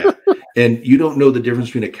 Yeah, and you don't know the difference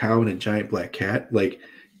between a cow and a giant black cat. Like,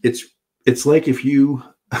 it's like if you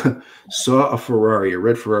saw a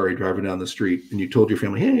red Ferrari driving down the street, and you told your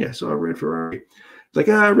family, "Hey, I saw a red Ferrari." It's like,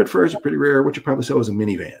 red Ferraris are pretty rare. What you probably saw was a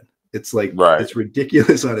minivan. It's like, Right. It's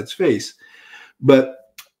ridiculous on its face. But,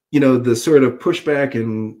 the sort of pushback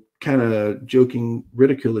and kind of joking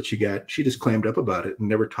ridicule that she got, she just clammed up about it and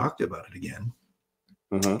never talked about it again.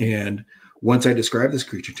 Mm-hmm. And once I described this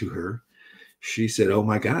creature to her, she said, "Oh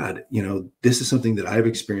my God, this is something that I've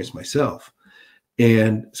experienced myself."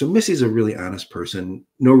 And so Missy's a really honest person.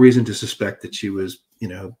 No reason to suspect that she was,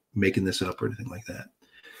 making this up or anything like that.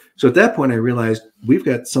 So at that point, I realized we've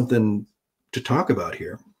got something to talk about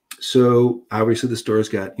here. So obviously the store's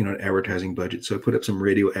got, an advertising budget. So I put up some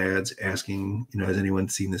radio ads asking, has anyone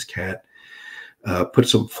seen this cat? Put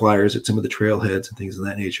some flyers at some of the trailheads and things of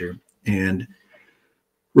that nature. And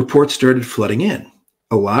reports started flooding in.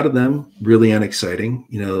 A lot of them really unexciting.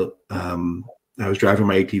 I was driving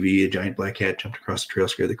my ATV, a giant black cat jumped across the trail,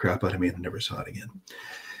 scared the crap out of me, and I never saw it again.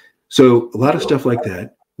 So a lot of stuff like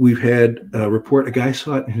that. We've had a report, a guy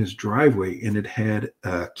saw it in his driveway, and it had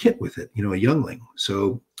a kit with it, a youngling.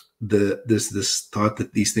 So this thought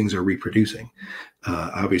that these things are reproducing.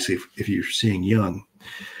 Obviously, if you're seeing young.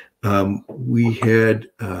 We had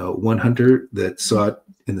one hunter that saw it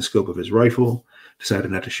in the scope of his rifle, decided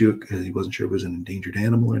not to shoot because he wasn't sure it was an endangered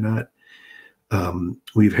animal or not.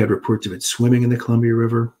 We've had reports of it swimming in the Columbia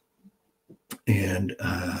River and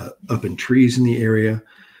up in trees in the area.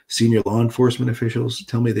 Senior law enforcement officials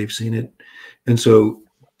tell me they've seen it. And so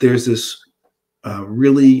there's this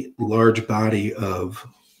really large body of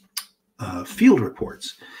field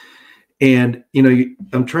reports. And,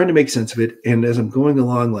 I'm trying to make sense of it. And as I'm going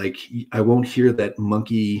along, like, I won't hear that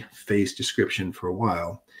monkey face description for a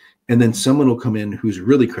while. And then someone will come in who's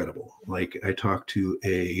really credible. Like, I talked to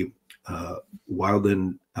a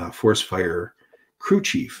wildland forest fire crew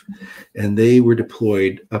chief, and they were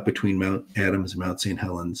deployed up between Mount Adams and Mount St.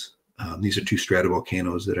 Helens. These are two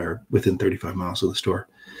stratovolcanoes that are within 35 miles of the store.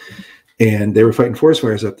 And they were fighting forest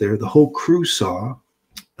fires up there. The whole crew saw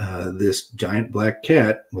this giant black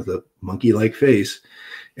cat with a monkey-like face,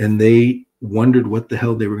 and they wondered what the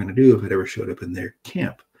hell they were going to do if it ever showed up in their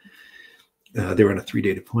camp. They were on a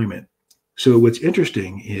 3-day deployment. So what's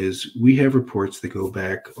interesting is we have reports that go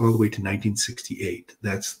back all the way to 1968.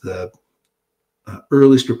 That's the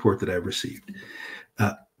earliest report that I've received.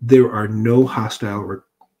 There are no hostile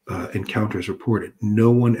encounters reported. No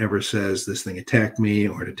one ever says this thing attacked me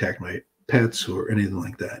or it attacked my pets or anything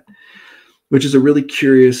like that, which is a really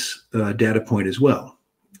curious data point as well.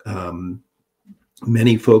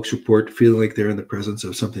 Many folks report feeling like they're in the presence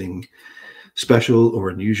of something special or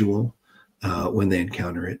unusual when they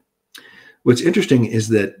encounter it. What's interesting is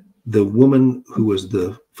that the woman who was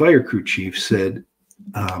the fire crew chief said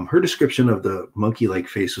her description of the monkey-like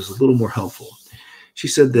face was a little more helpful. She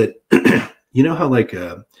said that, how like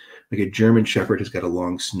a German Shepherd has got a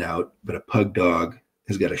long snout, but a pug dog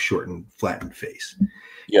has got a shortened, flattened face.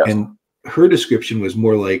 Yes. And her description was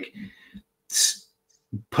more like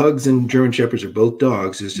pugs and German Shepherds are both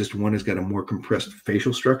dogs. It's just one has got a more compressed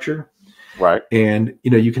facial structure. Right. And,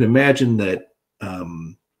 you can imagine that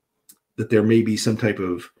that there may be some type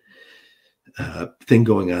of thing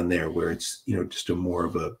going on there where it's, just a more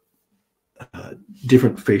of a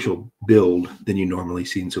different facial build than you normally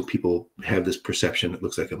see. And so people have this perception it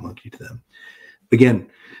looks like a monkey to them. Again,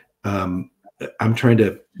 I'm trying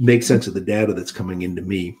to make sense of the data that's coming into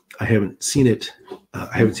me. I haven't seen it.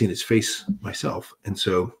 I haven't seen its face myself. And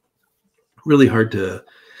so really hard to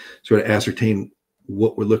sort of ascertain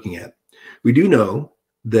what we're looking at. We do know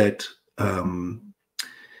that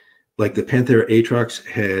like the Panthera atrox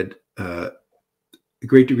had a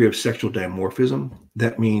great degree of sexual dimorphism.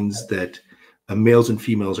 That means that males and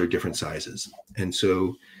females are different sizes. And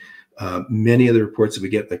so many of the reports that we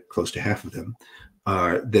get, like close to half of them,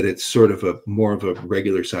 are that it's sort of more of a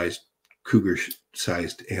regular sized cougar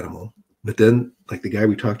sized animal. But then like the guy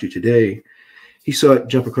we talked to today, he saw it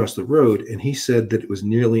jump across the road and he said that it was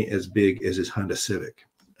nearly as big as his Honda Civic.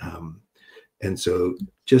 And so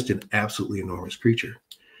just an absolutely enormous creature.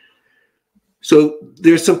 So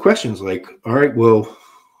there's some questions like, all right, well,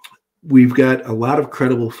 we've got a lot of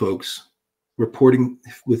credible folks reporting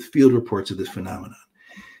with field reports of this phenomenon.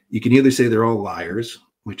 You can either say they're all liars,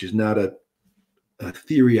 which is not a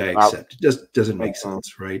theory I accept. It just doesn't make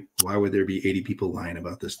sense, right? Why would there be 80 people lying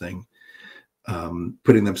about this thing,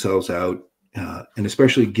 putting themselves out, and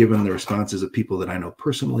especially given the responses of people that I know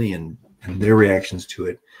personally and their reactions to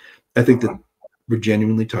it, I think that we're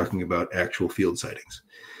genuinely talking about actual field sightings.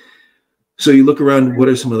 So you look around, what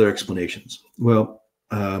are some other explanations? Well,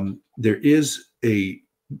 there is a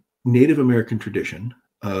Native American tradition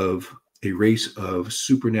of a race of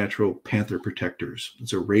supernatural panther protectors.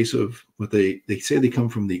 It's a race of what they say they come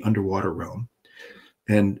from the underwater realm,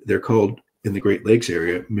 and they're called in the Great Lakes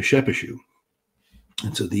area Mishepeshu.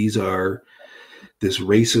 And so these are this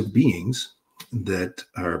race of beings that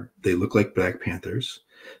they look like Black Panthers,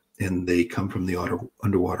 and they come from the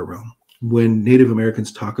underwater realm. When Native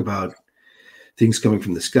Americans talk about things coming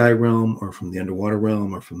from the sky realm or from the underwater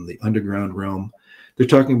realm or from the underground realm, they're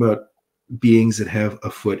talking about beings that have a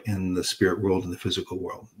foot in the spirit world and the physical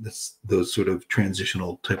world. That's those sort of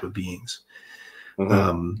transitional type of beings,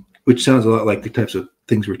 which sounds a lot like the types of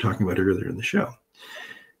things we were talking about earlier in the show.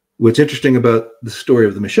 What's interesting about the story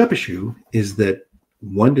of the Mishepeshu is that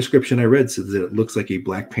one description I read said that it looks like a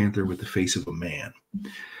Black Panther with the face of a man.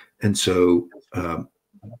 And so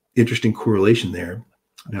interesting correlation there.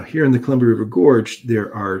 Now, here in the Columbia River Gorge,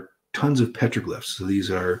 there are tons of petroglyphs. So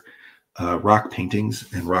these are rock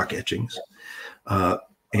paintings and rock etchings.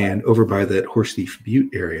 And over by that Horse Thief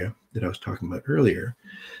Butte area that I was talking about earlier,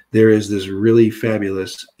 there is this really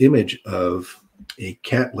fabulous image of a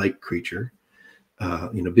cat-like creature,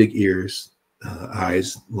 big ears,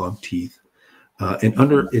 eyes, long teeth. And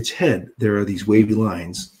under its head, there are these wavy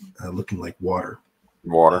lines looking like water.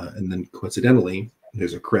 And then coincidentally,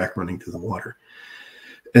 there's a crack running through the water.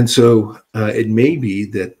 And so it may be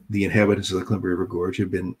that the inhabitants of the Columbia River Gorge have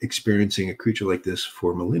been experiencing a creature like this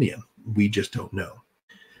for millennia. We just don't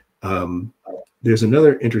know. There's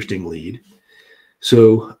another interesting lead.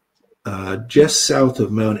 So just south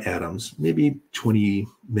of Mount Adams, maybe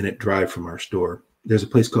 20-minute drive from our store, there's a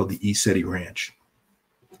place called the ESETI Ranch.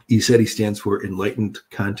 ESETI stands for Enlightened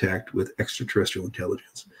Contact with Extraterrestrial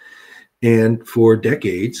Intelligence. And for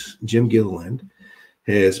decades, Jim Gilliland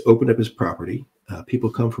has opened up his property. People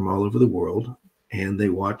come from all over the world, and they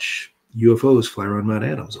watch UFOs fly around Mount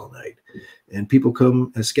Adams all night. And people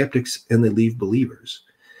come as skeptics, and they leave believers.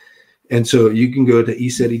 And so you can go to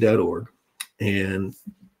eseti.org, and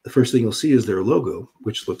the first thing you'll see is their logo,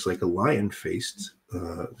 which looks like a lion face.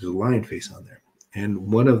 There's a lion face on there. And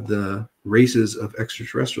one of the races of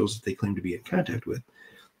extraterrestrials that they claim to be in contact with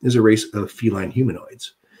is a race of feline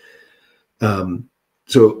humanoids.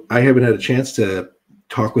 So I haven't had a chance to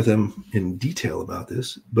talk with them in detail about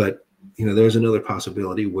this, but there's another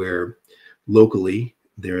possibility where locally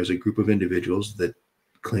there is a group of individuals that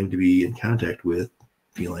claim to be in contact with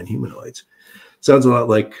feline humanoids. Sounds a lot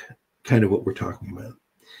like kind of what we're talking about.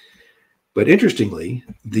 But interestingly,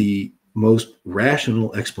 the most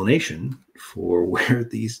rational explanation for where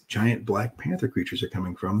these giant Black Panther creatures are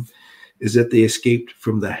coming from is that they escaped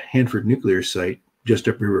from the Hanford nuclear site just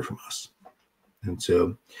upriver from us. And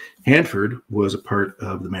so Hanford was a part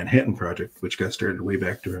of the Manhattan Project, which got started way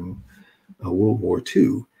back during World War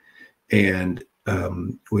II. And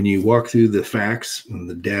when you walk through the facts and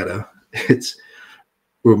the data, it's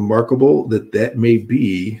remarkable that may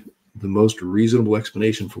be the most reasonable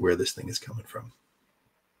explanation for where this thing is coming from.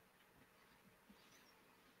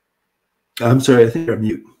 I'm sorry, I think I'm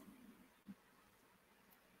mute.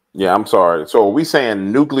 Yeah, I'm sorry. So are we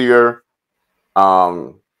saying nuclear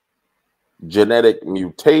genetic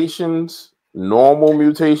mutations, normal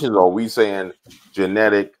mutations, or are we saying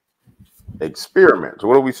genetic experiments?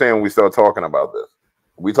 What are we saying when we start talking about this?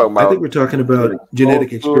 We talking about? I think we're talking about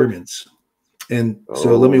genetic experiments. And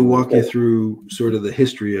so let me walk you through sort of the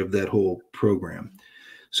history of that whole program.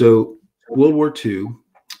 So World War II,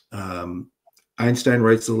 Einstein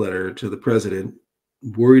writes a letter to the president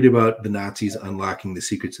worried about the Nazis unlocking the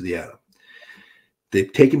secrets of the atom. They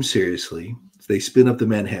take him seriously. They spin up the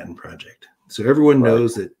Manhattan Project. So everyone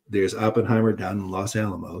knows that there's Oppenheimer down in Los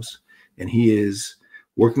Alamos, and he is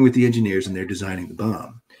working with the engineers, and they're designing the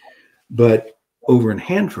bomb. But over in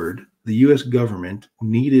Hanford, the U.S. government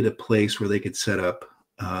needed a place where they could set up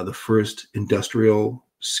the first industrial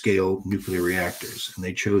scale nuclear reactors. And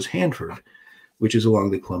they chose Hanford, which is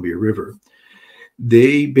along the Columbia River.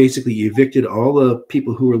 They basically evicted all the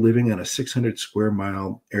people who were living on a 600 square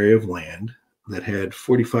mile area of land that had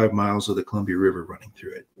 45 miles of the Columbia River running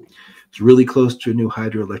through it. It's really close to a new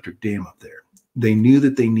hydroelectric dam up there. They knew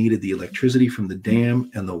that they needed the electricity from the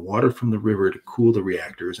dam and the water from the river to cool the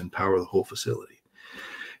reactors and power the whole facility.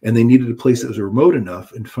 And they needed a place that was remote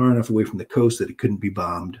enough and far enough away from the coast that it couldn't be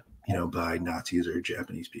bombed, by Nazis or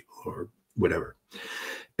Japanese people or whatever.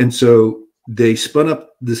 And so they spun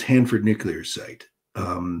up this Hanford nuclear site.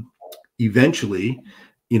 Eventually,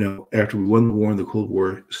 after we won the war and the Cold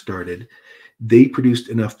War started, they produced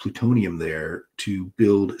enough plutonium there to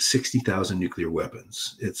build 60,000 nuclear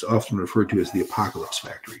weapons. It's often referred to as the apocalypse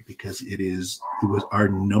factory because it was our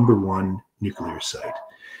 #1 nuclear site.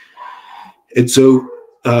 And so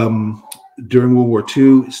during World War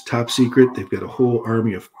II, it's top secret. They've got a whole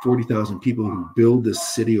army of 40,000 people who build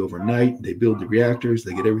this city overnight. They build the reactors,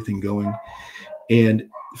 they get everything going. And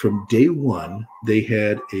from day one, they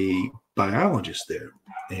had a biologist there,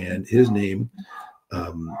 and his name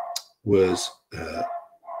was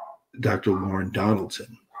Dr. Lauren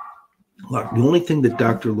Donaldson. Look, the only thing that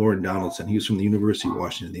Dr. Lauren Donaldson, he was from the University of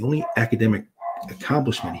Washington, the only academic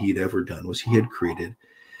accomplishment he had ever done was he had created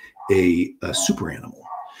a super animal.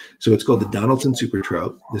 So it's called the Donaldson super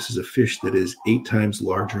trout. This is a fish that is 8 times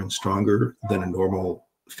larger and stronger than a normal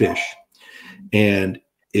fish. And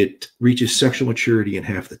it reaches sexual maturity in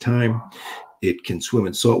half the time. It can swim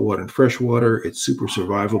in salt water and fresh water. It's super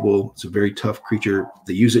survivable. It's a very tough creature.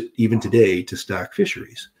 They use it even today to stock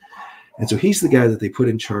fisheries. And so he's the guy that they put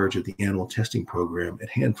in charge of the animal testing program at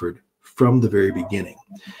Hanford from the very beginning.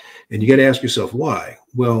 And you got to ask yourself why.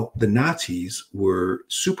 Well, the Nazis were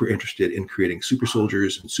super interested in creating super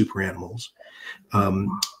soldiers and super animals.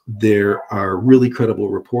 There are really credible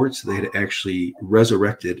reports they had actually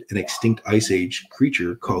resurrected an extinct Ice Age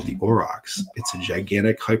creature called the aurochs. It's a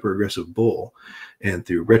gigantic, hyper-aggressive bull. And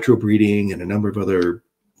through retrobreeding and a number of other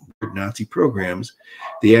Nazi programs,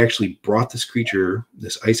 they actually brought this creature,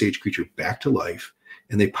 this Ice Age creature, back to life,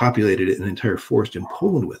 and they populated an entire forest in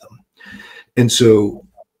Poland with them. And so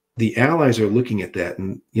the Allies are looking at that.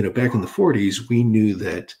 And, back in the 40s, we knew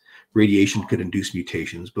that radiation could induce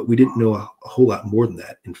mutations, but we didn't know a whole lot more than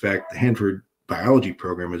that. In fact, the Hanford biology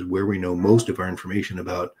program is where we know most of our information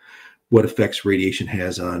about what effects radiation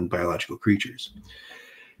has on biological creatures.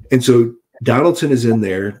 And so Donaldson is in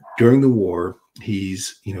there during the war.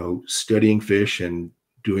 He's, studying fish and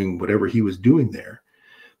doing whatever he was doing there.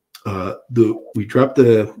 We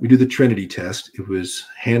do the Trinity test. It was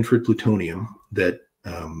Hanford plutonium that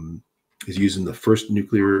is used in the first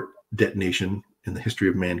nuclear detonation in the history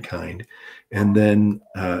of mankind. And then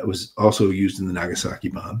it was also used in the Nagasaki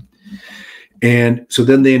bomb. And so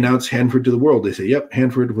then they announced Hanford to the world. They say, yep,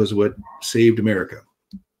 Hanford was what saved America.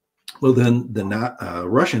 Well, then the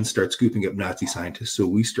Russians start scooping up Nazi scientists. So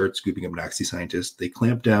we start scooping up Nazi scientists. They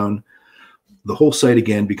clamp down. The whole site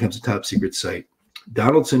again becomes a top secret site.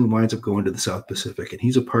 Donaldson winds up going to the South Pacific, and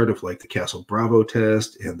he's a part of like the Castle Bravo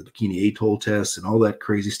test and the Bikini Atoll test and all that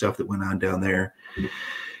crazy stuff that went on down there.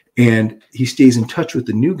 And he stays in touch with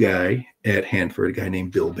the new guy at Hanford, a guy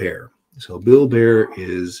named Bill Bear. So Bill Bear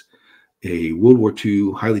is a World War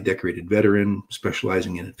II highly decorated veteran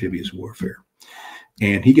specializing in amphibious warfare.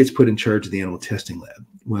 And he gets put in charge of the animal testing lab.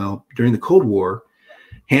 Well, during the Cold War,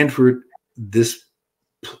 Hanford, this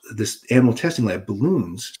animal testing lab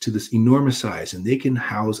balloons to this enormous size, and they can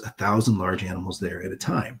house 1,000 large animals there at a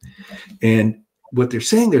time. And what they're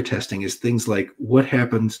saying they're testing is things like what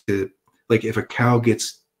happens to, like, if a cow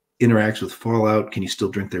interacts with fallout, can you still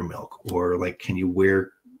drink their milk? Or like, can you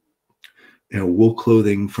wear wool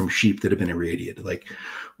clothing from sheep that have been irradiated? Like,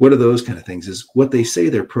 what are those kind of things is what they say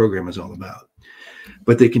their program is all about.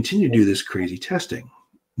 But they continue to do this crazy testing.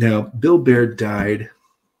 Now, Bill Bear died,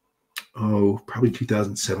 probably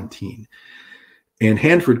 2017. And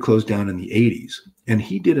Hanford closed down in the 80s. And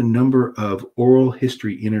he did a number of oral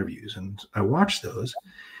history interviews. And I watched those.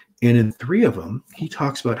 And in 3 of them, he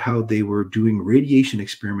talks about how they were doing radiation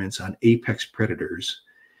experiments on apex predators.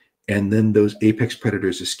 And then those apex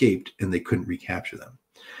predators escaped and they couldn't recapture them.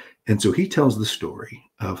 And so he tells the story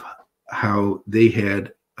of how they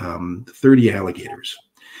had 30 alligators.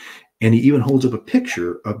 And he even holds up a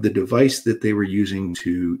picture of the device that they were using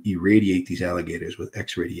to irradiate these alligators with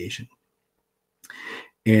X radiation.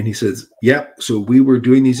 And he says, so we were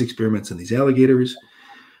doing these experiments on these alligators.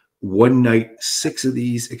 One night, 6 of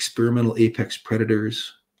these experimental apex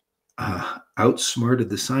predators outsmarted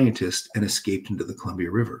the scientists and escaped into the Columbia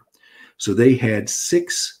River. So they had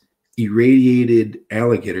 6 irradiated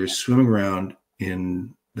alligators swimming around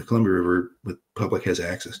in the Columbia River, the public has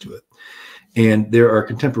access to it. And there are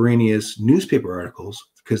contemporaneous newspaper articles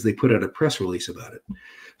because they put out a press release about it.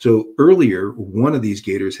 So earlier, one of these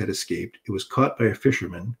gators had escaped. It was caught by a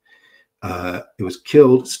fisherman. It was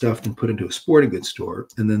killed, stuffed, and put into a sporting goods store.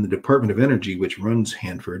 And then the Department of Energy, which runs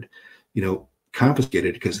Hanford,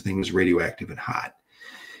 confiscated it because the thing was radioactive and hot.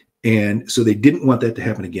 And so they didn't want that to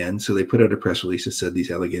happen again. So they put out a press release that said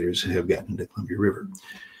these alligators have gotten to the Columbia River.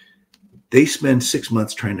 They spend 6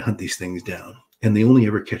 months trying to hunt these things down, and they only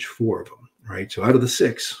ever catch 4 of them, right? So out of the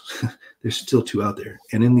 6, there's still 2 out there.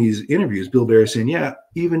 And in these interviews, Bill Bear is saying,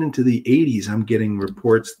 even into the 80s, I'm getting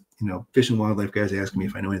reports, Fish and wildlife guys asking me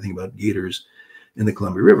if I know anything about gators in the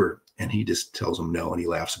Columbia River. And he just tells them no, and he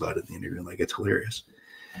laughs about it in the interview, like it's hilarious.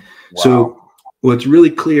 Wow. So what's really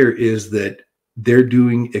clear is that they're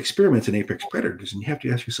doing experiments in apex predators, and you have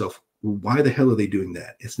to ask yourself, well, why the hell are they doing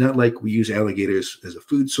that? It's not like we use alligators as a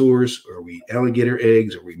food source, or we alligator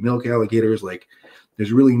eggs, or we milk alligators. Like,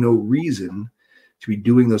 there's really no reason to be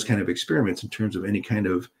doing those kind of experiments in terms of any kind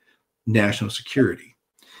of national security.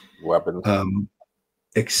 Weapons.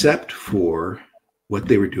 Except for what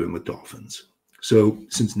they were doing with dolphins. So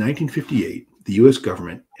since 1958, the U.S.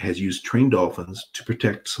 government has used trained dolphins to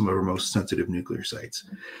protect some of our most sensitive nuclear sites.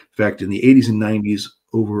 In fact, in the 80s and 90s,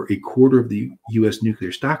 over a quarter of the U.S.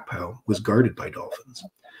 nuclear stockpile was guarded by dolphins.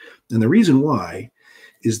 And the reason why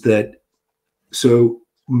is that so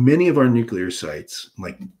many of our nuclear sites,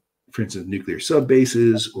 like, for instance, nuclear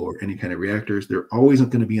subbases or any kind of reactors, they're always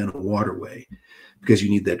going to be on a waterway because you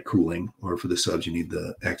need that cooling, or for the subs, you need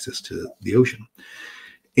the access to the ocean.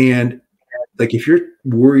 And like, if you're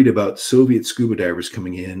worried about Soviet scuba divers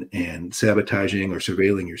coming in and sabotaging or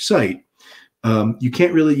surveilling your site, you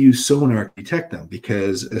can't really use sonar to detect them,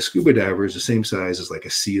 because a scuba diver is the same size as like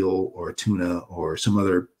a seal or a tuna or some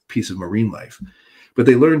other piece of marine life. But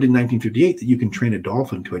they learned in 1958 that you can train a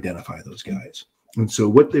dolphin to identify those guys. And so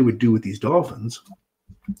what they would do with these dolphins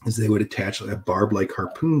is they would attach a barb-like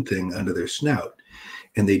harpoon thing under their snout,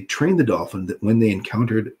 and they'd train the dolphin that when they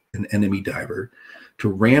encountered an enemy diver, to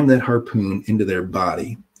ram that harpoon into their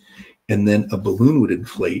body, and then a balloon would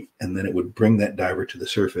inflate, and then it would bring that diver to the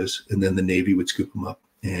surface, and then the Navy would scoop them up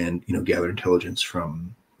and gather intelligence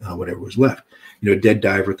from whatever was left. A dead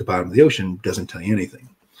diver at the bottom of the ocean doesn't tell you anything.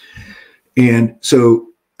 And so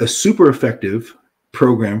a super effective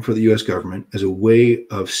program for the U.S. government as a way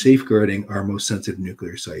of safeguarding our most sensitive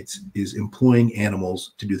nuclear sites is employing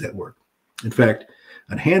animals to do that work. In fact,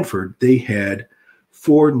 on Hanford, they had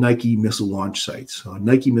 4 Nike missile launch sites. So a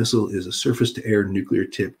Nike missile is a surface-to-air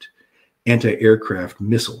nuclear-tipped anti-aircraft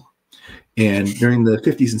missile. And during the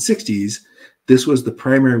 50s and 60s, this was the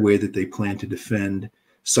primary way that they planned to defend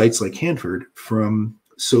sites like Hanford from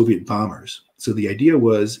Soviet bombers. So the idea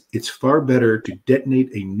was, it's far better to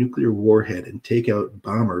detonate a nuclear warhead and take out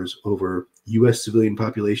bombers over U.S. civilian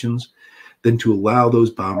populations than to allow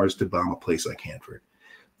those bombers to bomb a place like Hanford.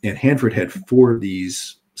 And Hanford had 4 of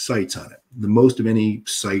these sites on it, the most of any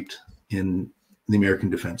site in the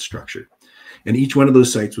American defense structure. And each one of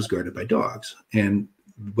those sites was guarded by dogs. And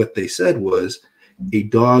what they said was, a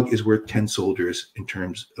dog is worth 10 soldiers in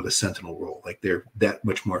terms of a sentinel role. Like, they're that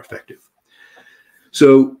much more effective.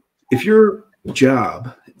 So if your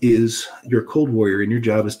job is, you're a cold warrior and your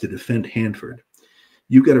job is to defend Hanford,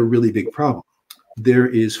 you've got a really big problem. There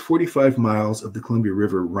is 45 miles of the Columbia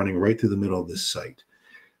River running right through the middle of this site.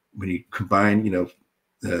 When you combine,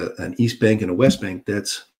 an east bank and a west bank,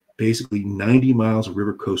 that's basically 90 miles of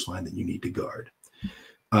river coastline that you need to guard.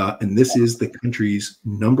 And this is the country's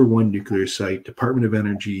 #1 nuclear site, Department of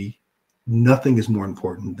Energy. Nothing is more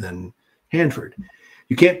important than Hanford.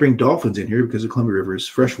 You can't bring dolphins in here because the Columbia River is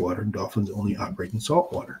freshwater and dolphins only operate in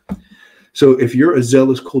saltwater. So if you're a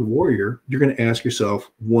zealous cold warrior, you're going to ask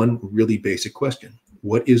yourself one really basic question.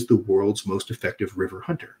 What is the world's most effective river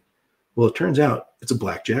hunter? Well, it turns out it's a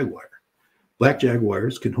black jaguar. Black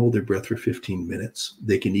jaguars can hold their breath for 15 minutes.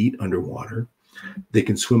 They can eat underwater. They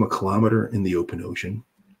can swim 1 kilometer in the open ocean.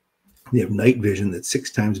 They have night vision that's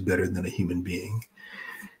 6 times better than a human being.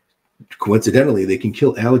 Coincidentally, they can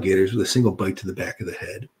kill alligators with a single bite to the back of the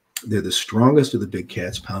head. They're the strongest of the big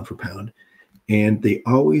cats, pound for pound, and they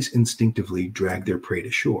always instinctively drag their prey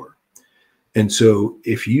to shore. And so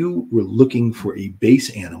if you were looking for a base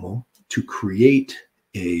animal to create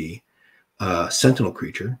a sentinel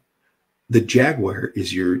creature, the jaguar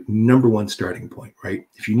is your #1 starting point, right?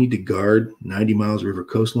 If you need to guard 90 miles of river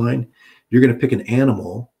coastline, you're going to pick an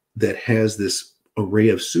animal that has this array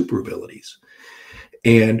of super abilities.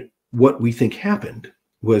 And what we think happened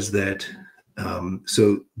was that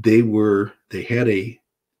so they had a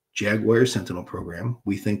jaguar sentinel program.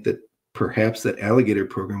 We think that perhaps that alligator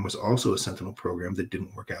program was also a sentinel program that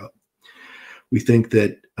didn't work out. We think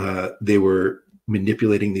that they were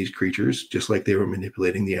manipulating these creatures just like they were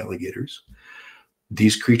manipulating the alligators.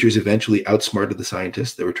 These creatures eventually outsmarted the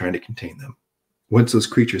scientists that were trying to contain them. Once those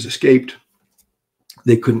creatures escaped,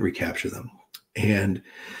 they couldn't recapture them. And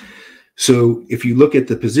so if you look at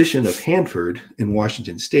the position of Hanford in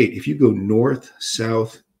Washington State, if you go north,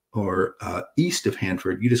 south, or east of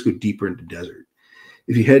Hanford, you just go deeper into desert.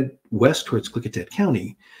 If you head west towards Klickitat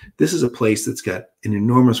County, this is a place that's got an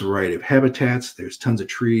enormous variety of habitats. There's tons of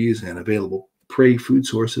trees and available prey food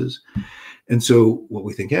sources. And so what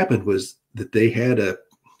we think happened was that they had a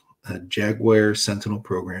a jaguar sentinel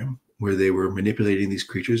program where they were manipulating these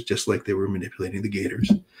creatures just like they were manipulating the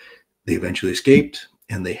gators. They eventually escaped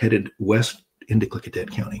and they headed west into Klickitat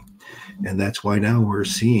County. And that's why now we're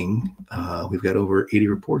seeing, we've got over 80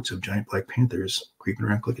 reports of giant black panthers creeping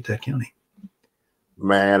around Klickitat County.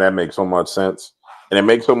 Man, that makes so much sense. And it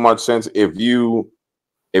makes so much sense if you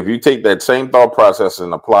take that same thought process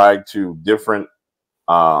and apply it to different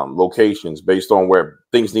locations based on where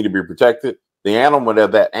things need to be protected. The animal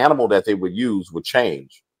that they would use would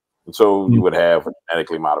change. And so you would have a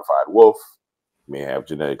genetically modified wolf, you may have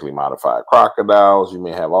genetically modified crocodiles, you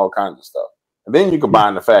may have all kinds of stuff. And then you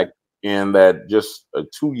combine the fact in that just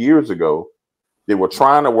 2 years ago, they were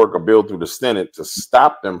trying to work a bill through the Senate to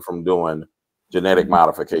stop them from doing genetic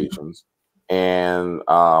modifications. And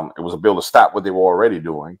it was a bill to stop what they were already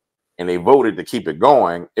doing. And they voted to keep it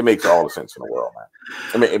going. It makes all the sense in the world,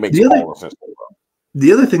 man. It makes all the sense in the world.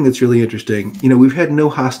 The other thing that's really interesting, we've had no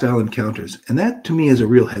hostile encounters. And that to me is a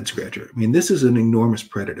real head scratcher. I mean, this is an enormous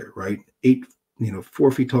predator, right?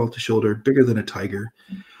 4 feet tall at the shoulder, bigger than a tiger.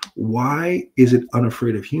 Why is it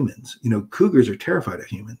unafraid of humans? Cougars are terrified of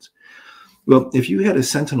humans. Well, if you had a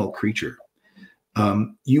sentinel creature,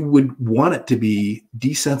 you would want it to be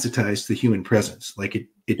desensitized to human presence. Like it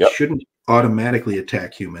shouldn't automatically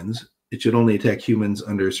attack humans. It should only attack humans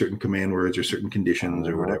under certain command words or certain conditions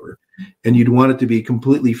or whatever. And you'd want it to be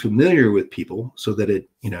completely familiar with people so that it,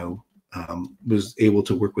 was able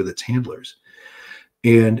to work with its handlers.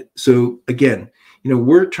 And so again,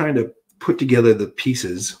 we're trying to put together the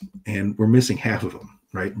pieces and we're missing half of them,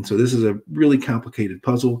 right? And so this is a really complicated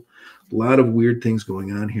puzzle, a lot of weird things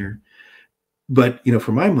going on here. But,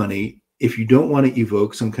 for my money, if you don't want to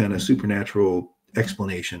evoke some kind of supernatural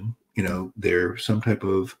explanation, they're some type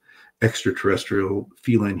of extraterrestrial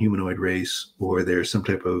feline humanoid race, or there's some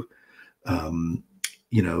type of,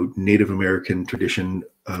 Native American tradition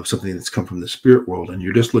of something that's come from the spirit world, and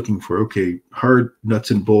you're just looking for, hard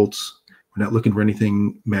nuts and bolts. We're not looking for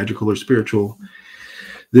anything magical or spiritual.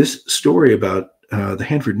 This story about the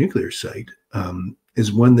Hanford nuclear site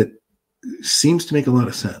is one that seems to make a lot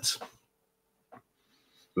of sense.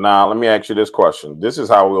 Now, let me ask you this question. This is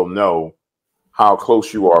how we'll know how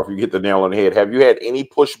close you are if you hit the nail on the head. Have you had any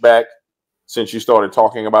pushback since you started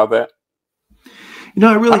talking about that?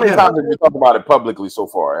 I really How many times have you talked about it publicly so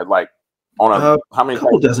far? Like how many?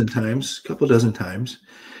 Couple dozen times.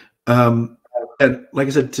 And like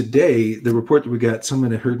I said, today, the report that we got,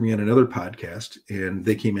 someone had heard me on another podcast, and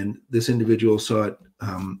they came in. This individual saw it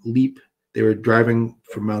leap. They were driving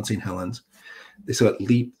from Mount St. Helens. They saw it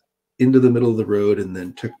leap into the middle of the road and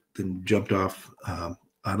then jumped off out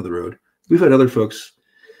of the road. We've had other folks,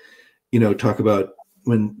 talk about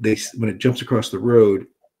when it jumps across the road,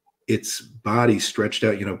 its body stretched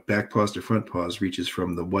out, back paws to front paws, reaches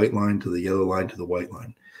from the white line to the yellow line to the white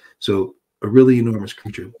line. So a really enormous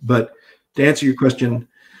creature. But to answer your question,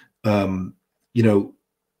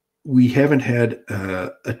 we haven't had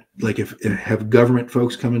have government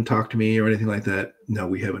folks come and talk to me or anything like that. No,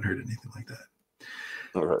 we haven't heard anything like that.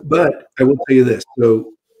 Okay. But I will tell you this.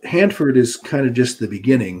 So Hanford is kind of just the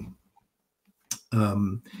beginning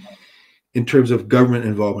in terms of government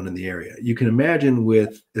involvement in the area. You can imagine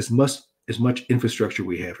with as much infrastructure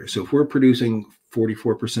we have here. So if we're producing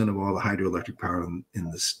 44% of all the hydroelectric power in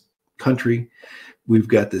this country, we've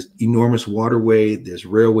got this enormous waterway, there's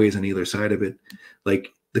railways on either side of it.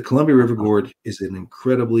 Like the Columbia River Gorge is an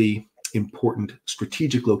incredibly important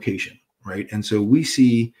strategic location, right? And so we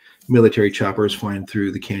see military choppers flying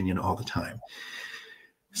through the canyon all the time.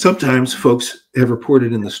 Sometimes folks have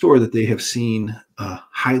reported in the store that they have seen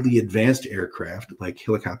highly advanced aircraft, like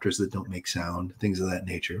helicopters that don't make sound, things of that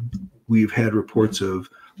nature. We've had reports of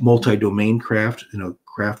multi-domain craft,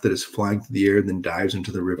 craft that is flying through the air and then dives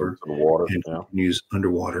into the river and continues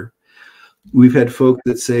underwater. We've had folk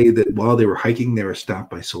that say that while they were hiking, they were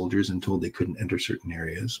stopped by soldiers and told they couldn't enter certain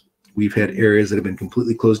areas. We've had areas that have been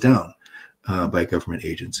completely closed down by government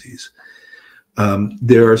agencies.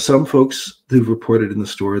 There are some folks who've reported in the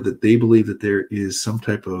store that they believe that there is some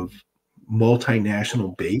type of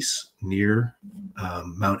multinational base near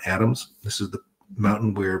Mount Adams. This is the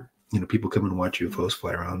mountain where people come and watch UFOs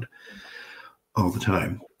fly around all the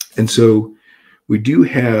time. And so we do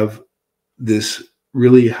have this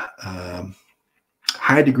really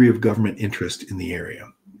high degree of government interest in the area.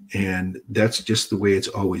 And that's just the way it's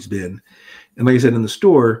always been. And like I said, in the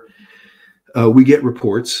store, we get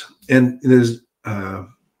reports, and there's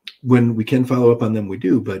when we can follow up on them, we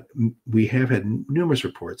do, but we have had numerous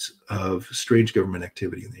reports of strange government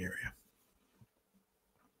activity in the area.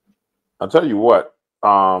 I'll tell you what,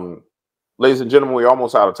 ladies and gentlemen, we're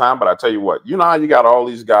almost out of time, but I tell you what, how you got all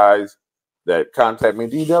these guys that contact me,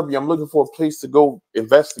 DW, I'm looking for a place to go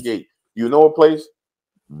investigate. You know a place?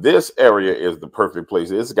 This area is the perfect place.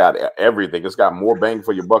 It's got everything. It's got more bang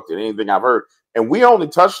for your buck than anything I've heard. And we only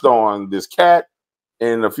touched on this cat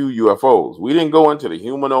and a few UFOs. We didn't go into the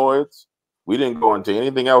humanoids. We didn't go into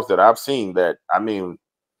anything else that I've seen that, I mean,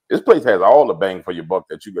 this place has all the bang for your buck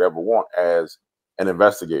that you could ever want as an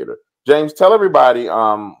investigator. James, tell everybody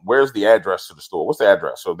where's the address to the store. What's the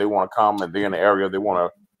address? So they want to come and they're in the area, they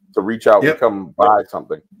want to reach out and come buy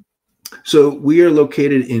something. So we are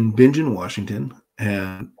located in Bingen, Washington,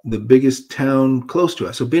 and the biggest town close to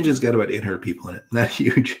us. So Bingen's got about 800 people in it, not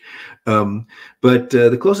huge. But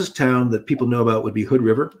the closest town that people know about would be Hood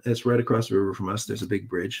River. It's right across the river from us. There's a big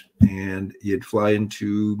bridge, and you'd fly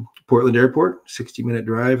into Portland Airport, 60-minute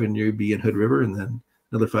drive, and you'd be in Hood River, and then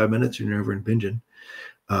another 5 minutes, and you're over in Bingen.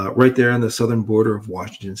 Right there on the southern border of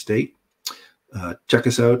Washington State. Check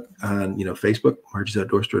us out on Facebook,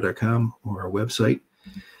 margesoutdoorstore.com, or our website.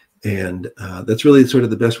 And that's really sort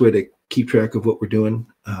of the best way to keep track of what we're doing.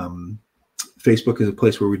 Facebook is a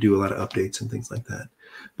place where we do a lot of updates and things like that.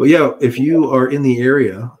 But yeah, if you are in the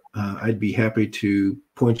area, I'd be happy to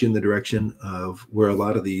point you in the direction of where a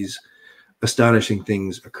lot of these astonishing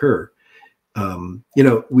things occur.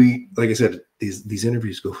 Like I said, these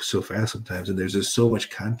interviews go so fast sometimes, and there's just so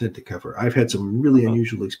much content to cover. I've had some really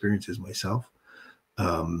unusual experiences myself.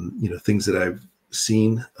 Things that I've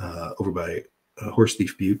seen over by Horse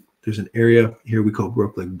Thief Butte. There's an area here we call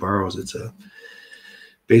Broke Leg Barrows. It's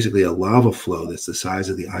basically a lava flow that's the size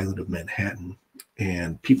of the island of Manhattan,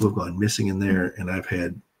 and people have gone missing in there. And I've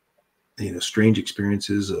had strange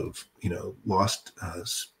experiences of lost.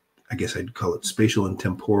 I guess I'd call it spatial and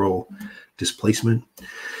temporal displacement.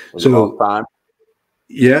 So time.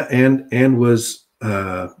 Yeah, and was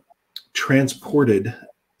transported.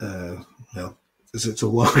 It's a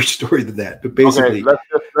longer story than that, but basically, okay,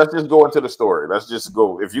 let's just go into the story. Let's just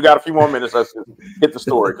go. If you got a few more minutes, let's just hit the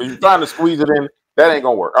story, because you're trying to squeeze it in. That ain't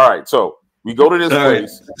gonna work. All right, so we go to this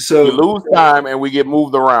place. Right, so you lose time and we get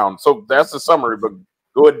moved around. So that's the summary. But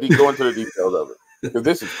go into the details of it, because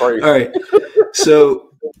this is crazy. All right, so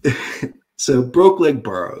Broke Leg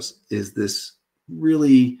Barrows is this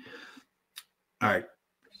really. All right.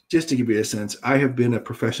 Just to give you a sense, I have been a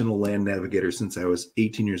professional land navigator since I was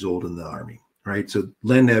 18 years old in the Army, right? So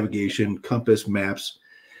land navigation, compass, maps,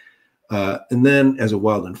 and then as a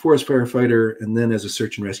wildland forest firefighter, and then as a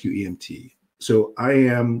search and rescue EMT. So I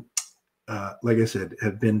am, like I said,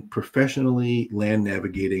 have been professionally land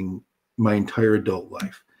navigating my entire adult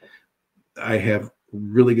life. I have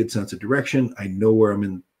really good sense of direction. I know where I'm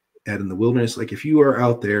in the wilderness. Like if you are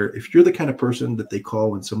out there, if you're the kind of person that they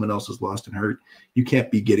call when someone else is lost and hurt, you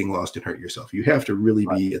can't be getting lost and hurt yourself. You have to really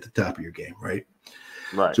be at the top of your game, right?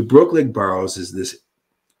 Right. So Broke Leg Barrows is this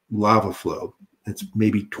lava flow. It's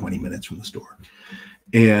maybe 20 minutes from the store.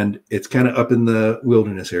 And it's kind of up in the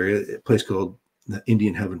wilderness area, a place called the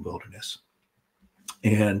Indian Heaven Wilderness.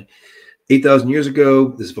 And 8,000 years ago,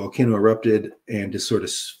 this volcano erupted and just sort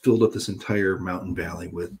of filled up this entire mountain valley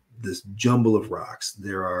with this jumble of rocks.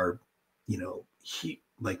 There are,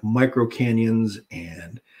 like micro canyons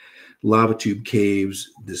and lava tube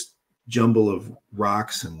caves, this jumble of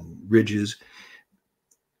rocks and ridges.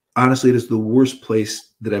 Honestly, it is the worst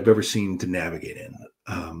place that I've ever seen to navigate in.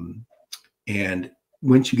 And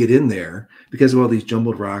once you get in there, because of all these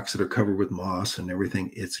jumbled rocks that are covered with moss and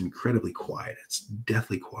everything, it's incredibly quiet. It's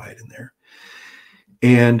deathly quiet in there.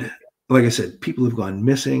 And like I said, people have gone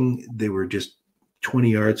missing. They were just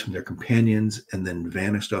 20 yards from their companions and then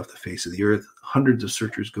vanished off the face of the earth. Hundreds of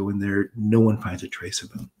searchers go in there. No one finds a trace of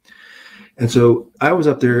them. And so I was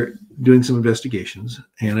up there doing some investigations,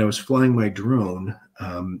 and I was flying my drone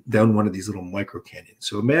down one of these little micro canyons.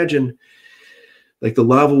 So imagine like the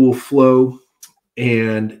lava will flow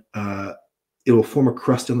and it will form a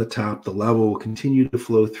crust on the top. The lava will continue to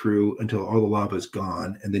flow through until all the lava is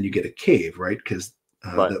gone. And then you get a cave, right? Because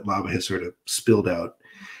that lava has sort of spilled out.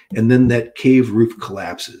 And then that cave roof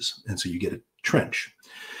collapses. And so you get a trench.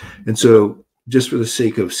 And so just for the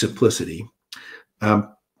sake of simplicity, I'm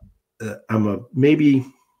maybe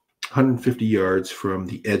 150 yards from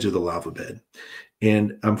the edge of the lava bed.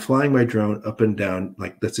 And I'm flying my drone up and down,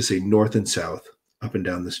 like let's just say north and south, up and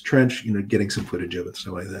down this trench, getting some footage of it,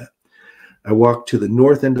 stuff like that. I walk to the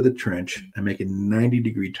north end of the trench. I make a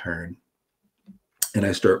 90-degree turn, and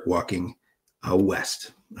I start walking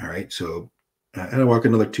west. All right. So, and I walk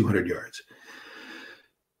another 200 yards.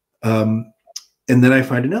 And then I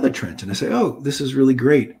find another trench and I say, oh, this is really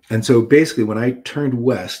great. And so basically when I turned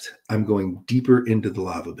west, I'm going deeper into the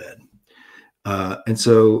lava bed. And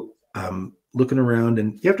so I'm looking around,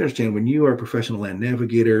 and you have to understand, when you are a professional land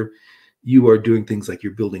navigator, you are doing things like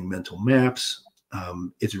you're building mental maps.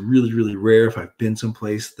 It's really, really rare if I've been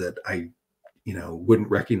someplace that I, wouldn't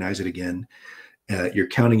recognize it again. You're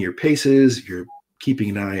counting your paces. You're keeping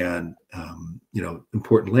an eye on,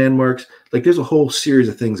 important landmarks. Like there's a whole series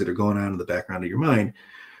of things that are going on in the background of your mind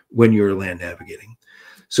when you're land navigating.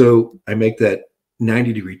 So I make that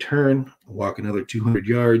 90-degree turn, walk another 200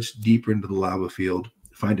 yards deeper into the lava field,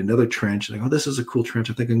 find another trench. And I go, this is a cool trench.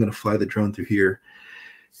 I think I'm going to fly the drone through here.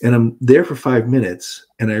 And I'm there for 5 minutes.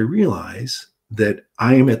 And I realize that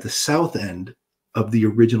I am at the south end of the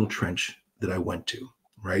original trench that I went to,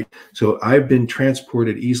 right? So I've been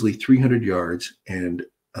transported easily 300 yards and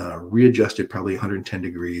readjusted probably 110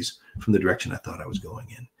 degrees from the direction I thought I was going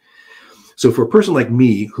in. So for a person like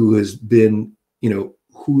me who has been,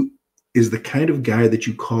 who is the kind of guy that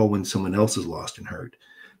you call when someone else is lost and hurt,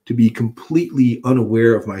 to be completely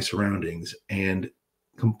unaware of my surroundings and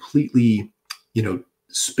completely,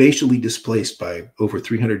 spatially displaced by over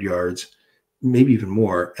 300 yards, maybe even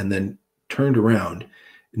more, and then turned around,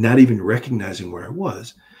 not even recognizing where I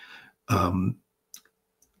was,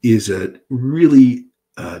 is a really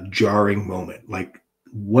jarring moment. Like,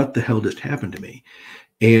 what the hell just happened to me?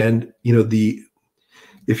 And,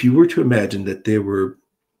 if you were to imagine that there were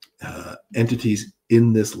entities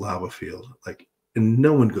in this lava field, like, and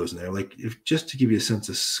no one goes in there, like, just to give you a sense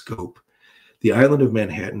of scope, the island of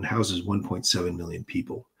Manhattan houses 1.7 million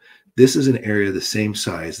people. This is an area the same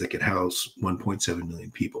size that could house 1.7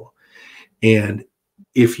 million people. And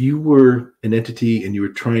if you were an entity and you were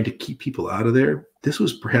trying to keep people out of there, this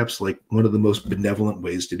was perhaps like one of the most benevolent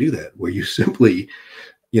ways to do that, where you simply,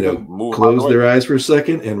 close their eyes for a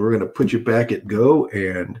second and we're going to put you back at go.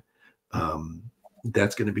 And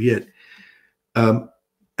that's going to be it.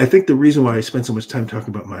 I think the reason why I spent so much time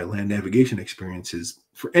talking about my land navigation experience is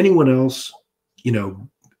for anyone else,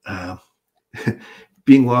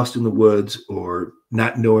 being lost in the woods or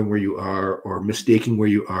not knowing where you are or mistaking where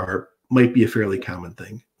you are might be a fairly common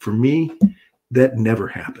thing. For me, that never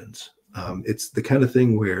happens. It's the kind of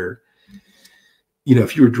thing where,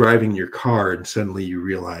 if you were driving your car and suddenly you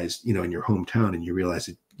realize, in your hometown and you realize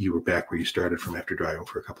that you were back where you started from after driving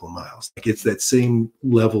for a couple of miles. Like, it's that same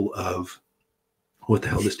level of what the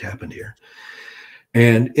hell just happened here.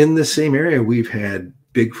 And in the same area, we've had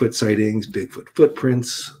Bigfoot sightings, Bigfoot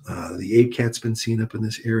footprints. The ape cat's been seen up in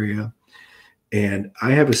this area. And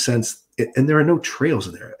I have a sense, and there are no trails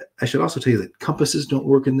in there. I should also tell you that compasses don't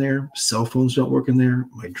work in there. Cell phones don't work in there.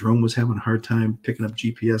 My drone was having a hard time picking up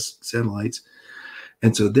GPS satellites.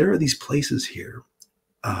 And so there are these places here,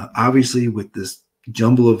 obviously with this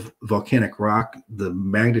jumble of volcanic rock, the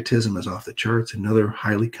magnetism is off the charts, another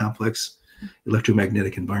highly complex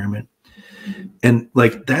electromagnetic environment. And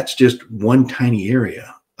like, that's just one tiny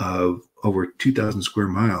area of over 2,000 square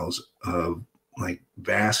miles of like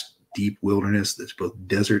vast, deep wilderness that's both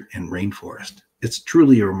desert and rainforest. It's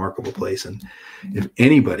truly a remarkable place. And if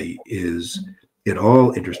anybody is at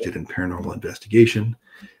all interested in paranormal investigation,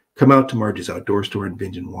 come out to Marge's Outdoor Store in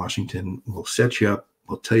Bingen, Washington. We'll set you up.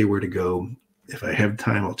 We'll tell you where to go. If I have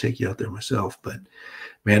time, I'll take you out there myself. But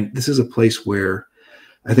man, this is a place where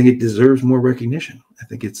I think it deserves more recognition. I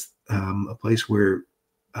think it's a place where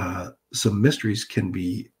some mysteries can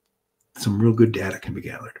be, some real good data can be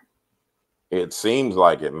gathered. It seems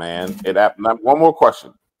like it, man. One more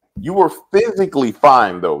question. You were physically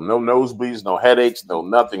fine, though. No nosebleeds, no headaches, no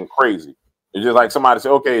nothing crazy. It's just like somebody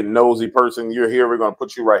said, okay, nosy person, you're here. We're going to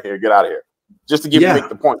put you right here. Get out of here. Just to make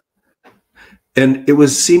the point. And it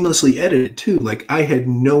was seamlessly edited, too. Like, I had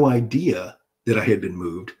no idea that I had been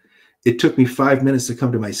moved. It took me 5 minutes to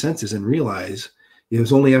come to my senses and realize it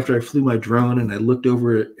was only after I flew my drone and I looked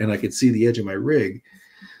over and I could see the edge of my rig.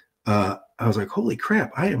 I was like, holy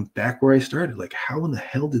crap, I am back where I started. Like, how in the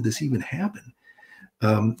hell did this even happen?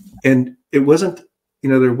 And it wasn't,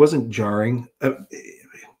 there wasn't jarring.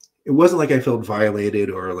 It wasn't like I felt violated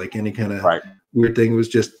or like any kind of weird thing. It was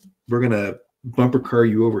just, we're going to bumper car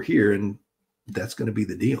you over here and that's going to be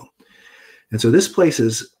the deal. And so this place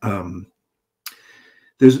is,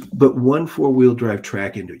 there's but one 4-wheel drive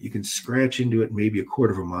track into it. You can scratch into it maybe a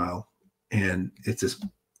quarter of a mile. And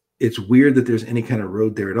it's weird that there's any kind of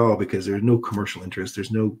road there at all because there's no commercial interest.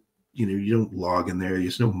 There's no, you don't log in there.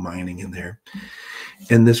 There's no mining in there.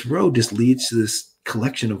 And this road just leads to this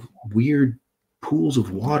collection of weird pools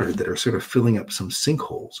of water that are sort of filling up some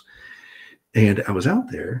sinkholes. And I was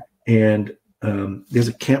out there and there's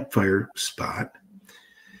a campfire spot.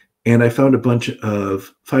 And I found a bunch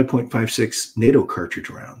of 5.56 NATO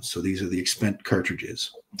cartridge rounds. So these are the expent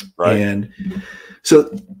cartridges. Right. And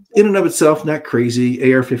so in and of itself, not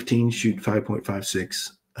crazy. AR-15 shoot 5.56.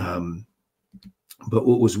 But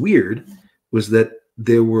what was weird was that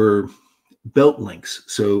there were belt links.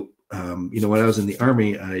 So, when I was in the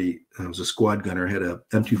Army, I was a squad gunner, had a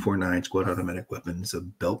M249 squad automatic weapon. It's a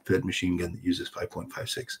belt-fed machine gun that uses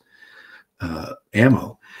 5.56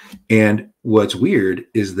 ammo. And what's weird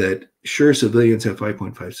is that, sure, civilians have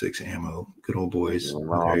 5.56 ammo, good old boys, with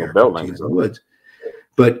their AR-15s in the woods,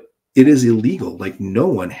 but it is illegal. Like, no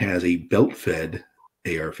one has a belt-fed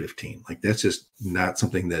AR-15. Like, that's just not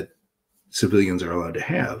something that civilians are allowed to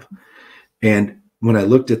have. And when I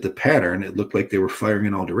looked at the pattern, it looked like they were firing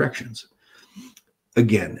in all directions.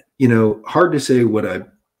 Again, hard to say a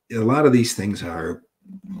lot of these things are.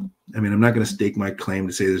 I mean, I'm not going to stake my claim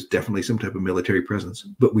to say there's definitely some type of military presence,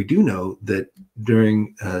 but we do know that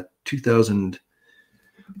during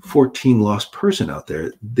 2014 lost person out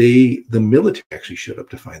there, the military actually showed up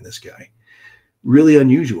to find this guy. Really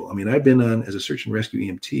unusual. I mean, I've been on as a search and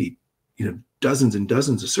rescue EMT, dozens and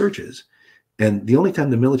dozens of searches. And the only time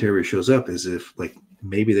the military shows up is if, like,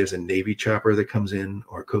 maybe there's a Navy chopper that comes in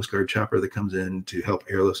or a Coast Guard chopper that comes in to help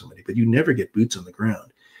airlift somebody, but you never get boots on the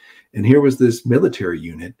ground. And here was this military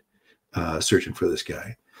unit searching for this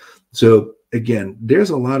guy. So again,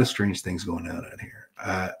 there's a lot of strange things going on out here.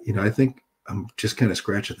 I think I'm just kind of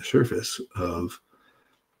scratching the surface of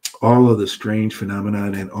all of the strange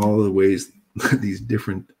phenomenon and all of the ways these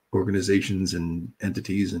different organizations and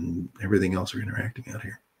entities and everything else are interacting out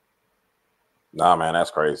here. Nah, man,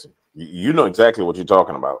 that's crazy. You know exactly what you're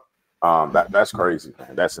talking about. That's crazy,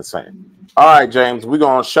 man. That's insane. All right, James, we're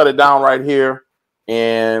gonna shut it down right here.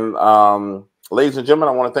 And ladies and gentlemen,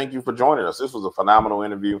 I want to thank you for joining us. This was a phenomenal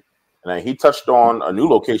interview, and he touched on a new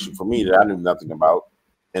location for me that I knew nothing about.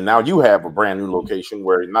 And now you have a brand new location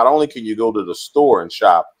where not only can you go to the store and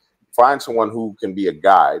shop, find someone who can be a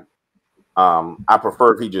guide. I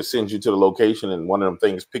prefer if he just sends you to the location and one of them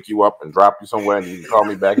things pick you up and drop you somewhere, and you can call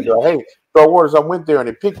me back and go, "Hey, Dog Waters, I went there and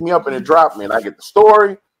it picked me up and it dropped me," and I get the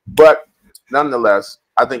story. But nonetheless,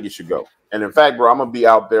 I think you should go. And in fact, bro, I'm gonna be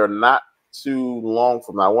out there not too long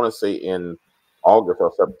from now. I want to say in August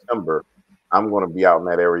or September. I'm going to be out in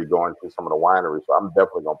that area going to some of the wineries, so I'm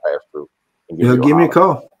definitely going to pass through. And give me a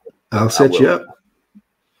call. I'll set you up.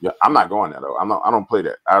 Yeah, I'm not going there though. I don't play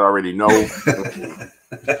that. I already know.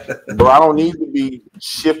 Bro, I don't need to be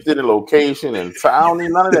shifted in location, and I don't need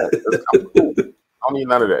none of that. I'm cool. I don't need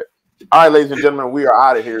none of that. All right, ladies and gentlemen, we are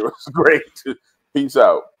out of here. It was great. Peace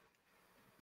out.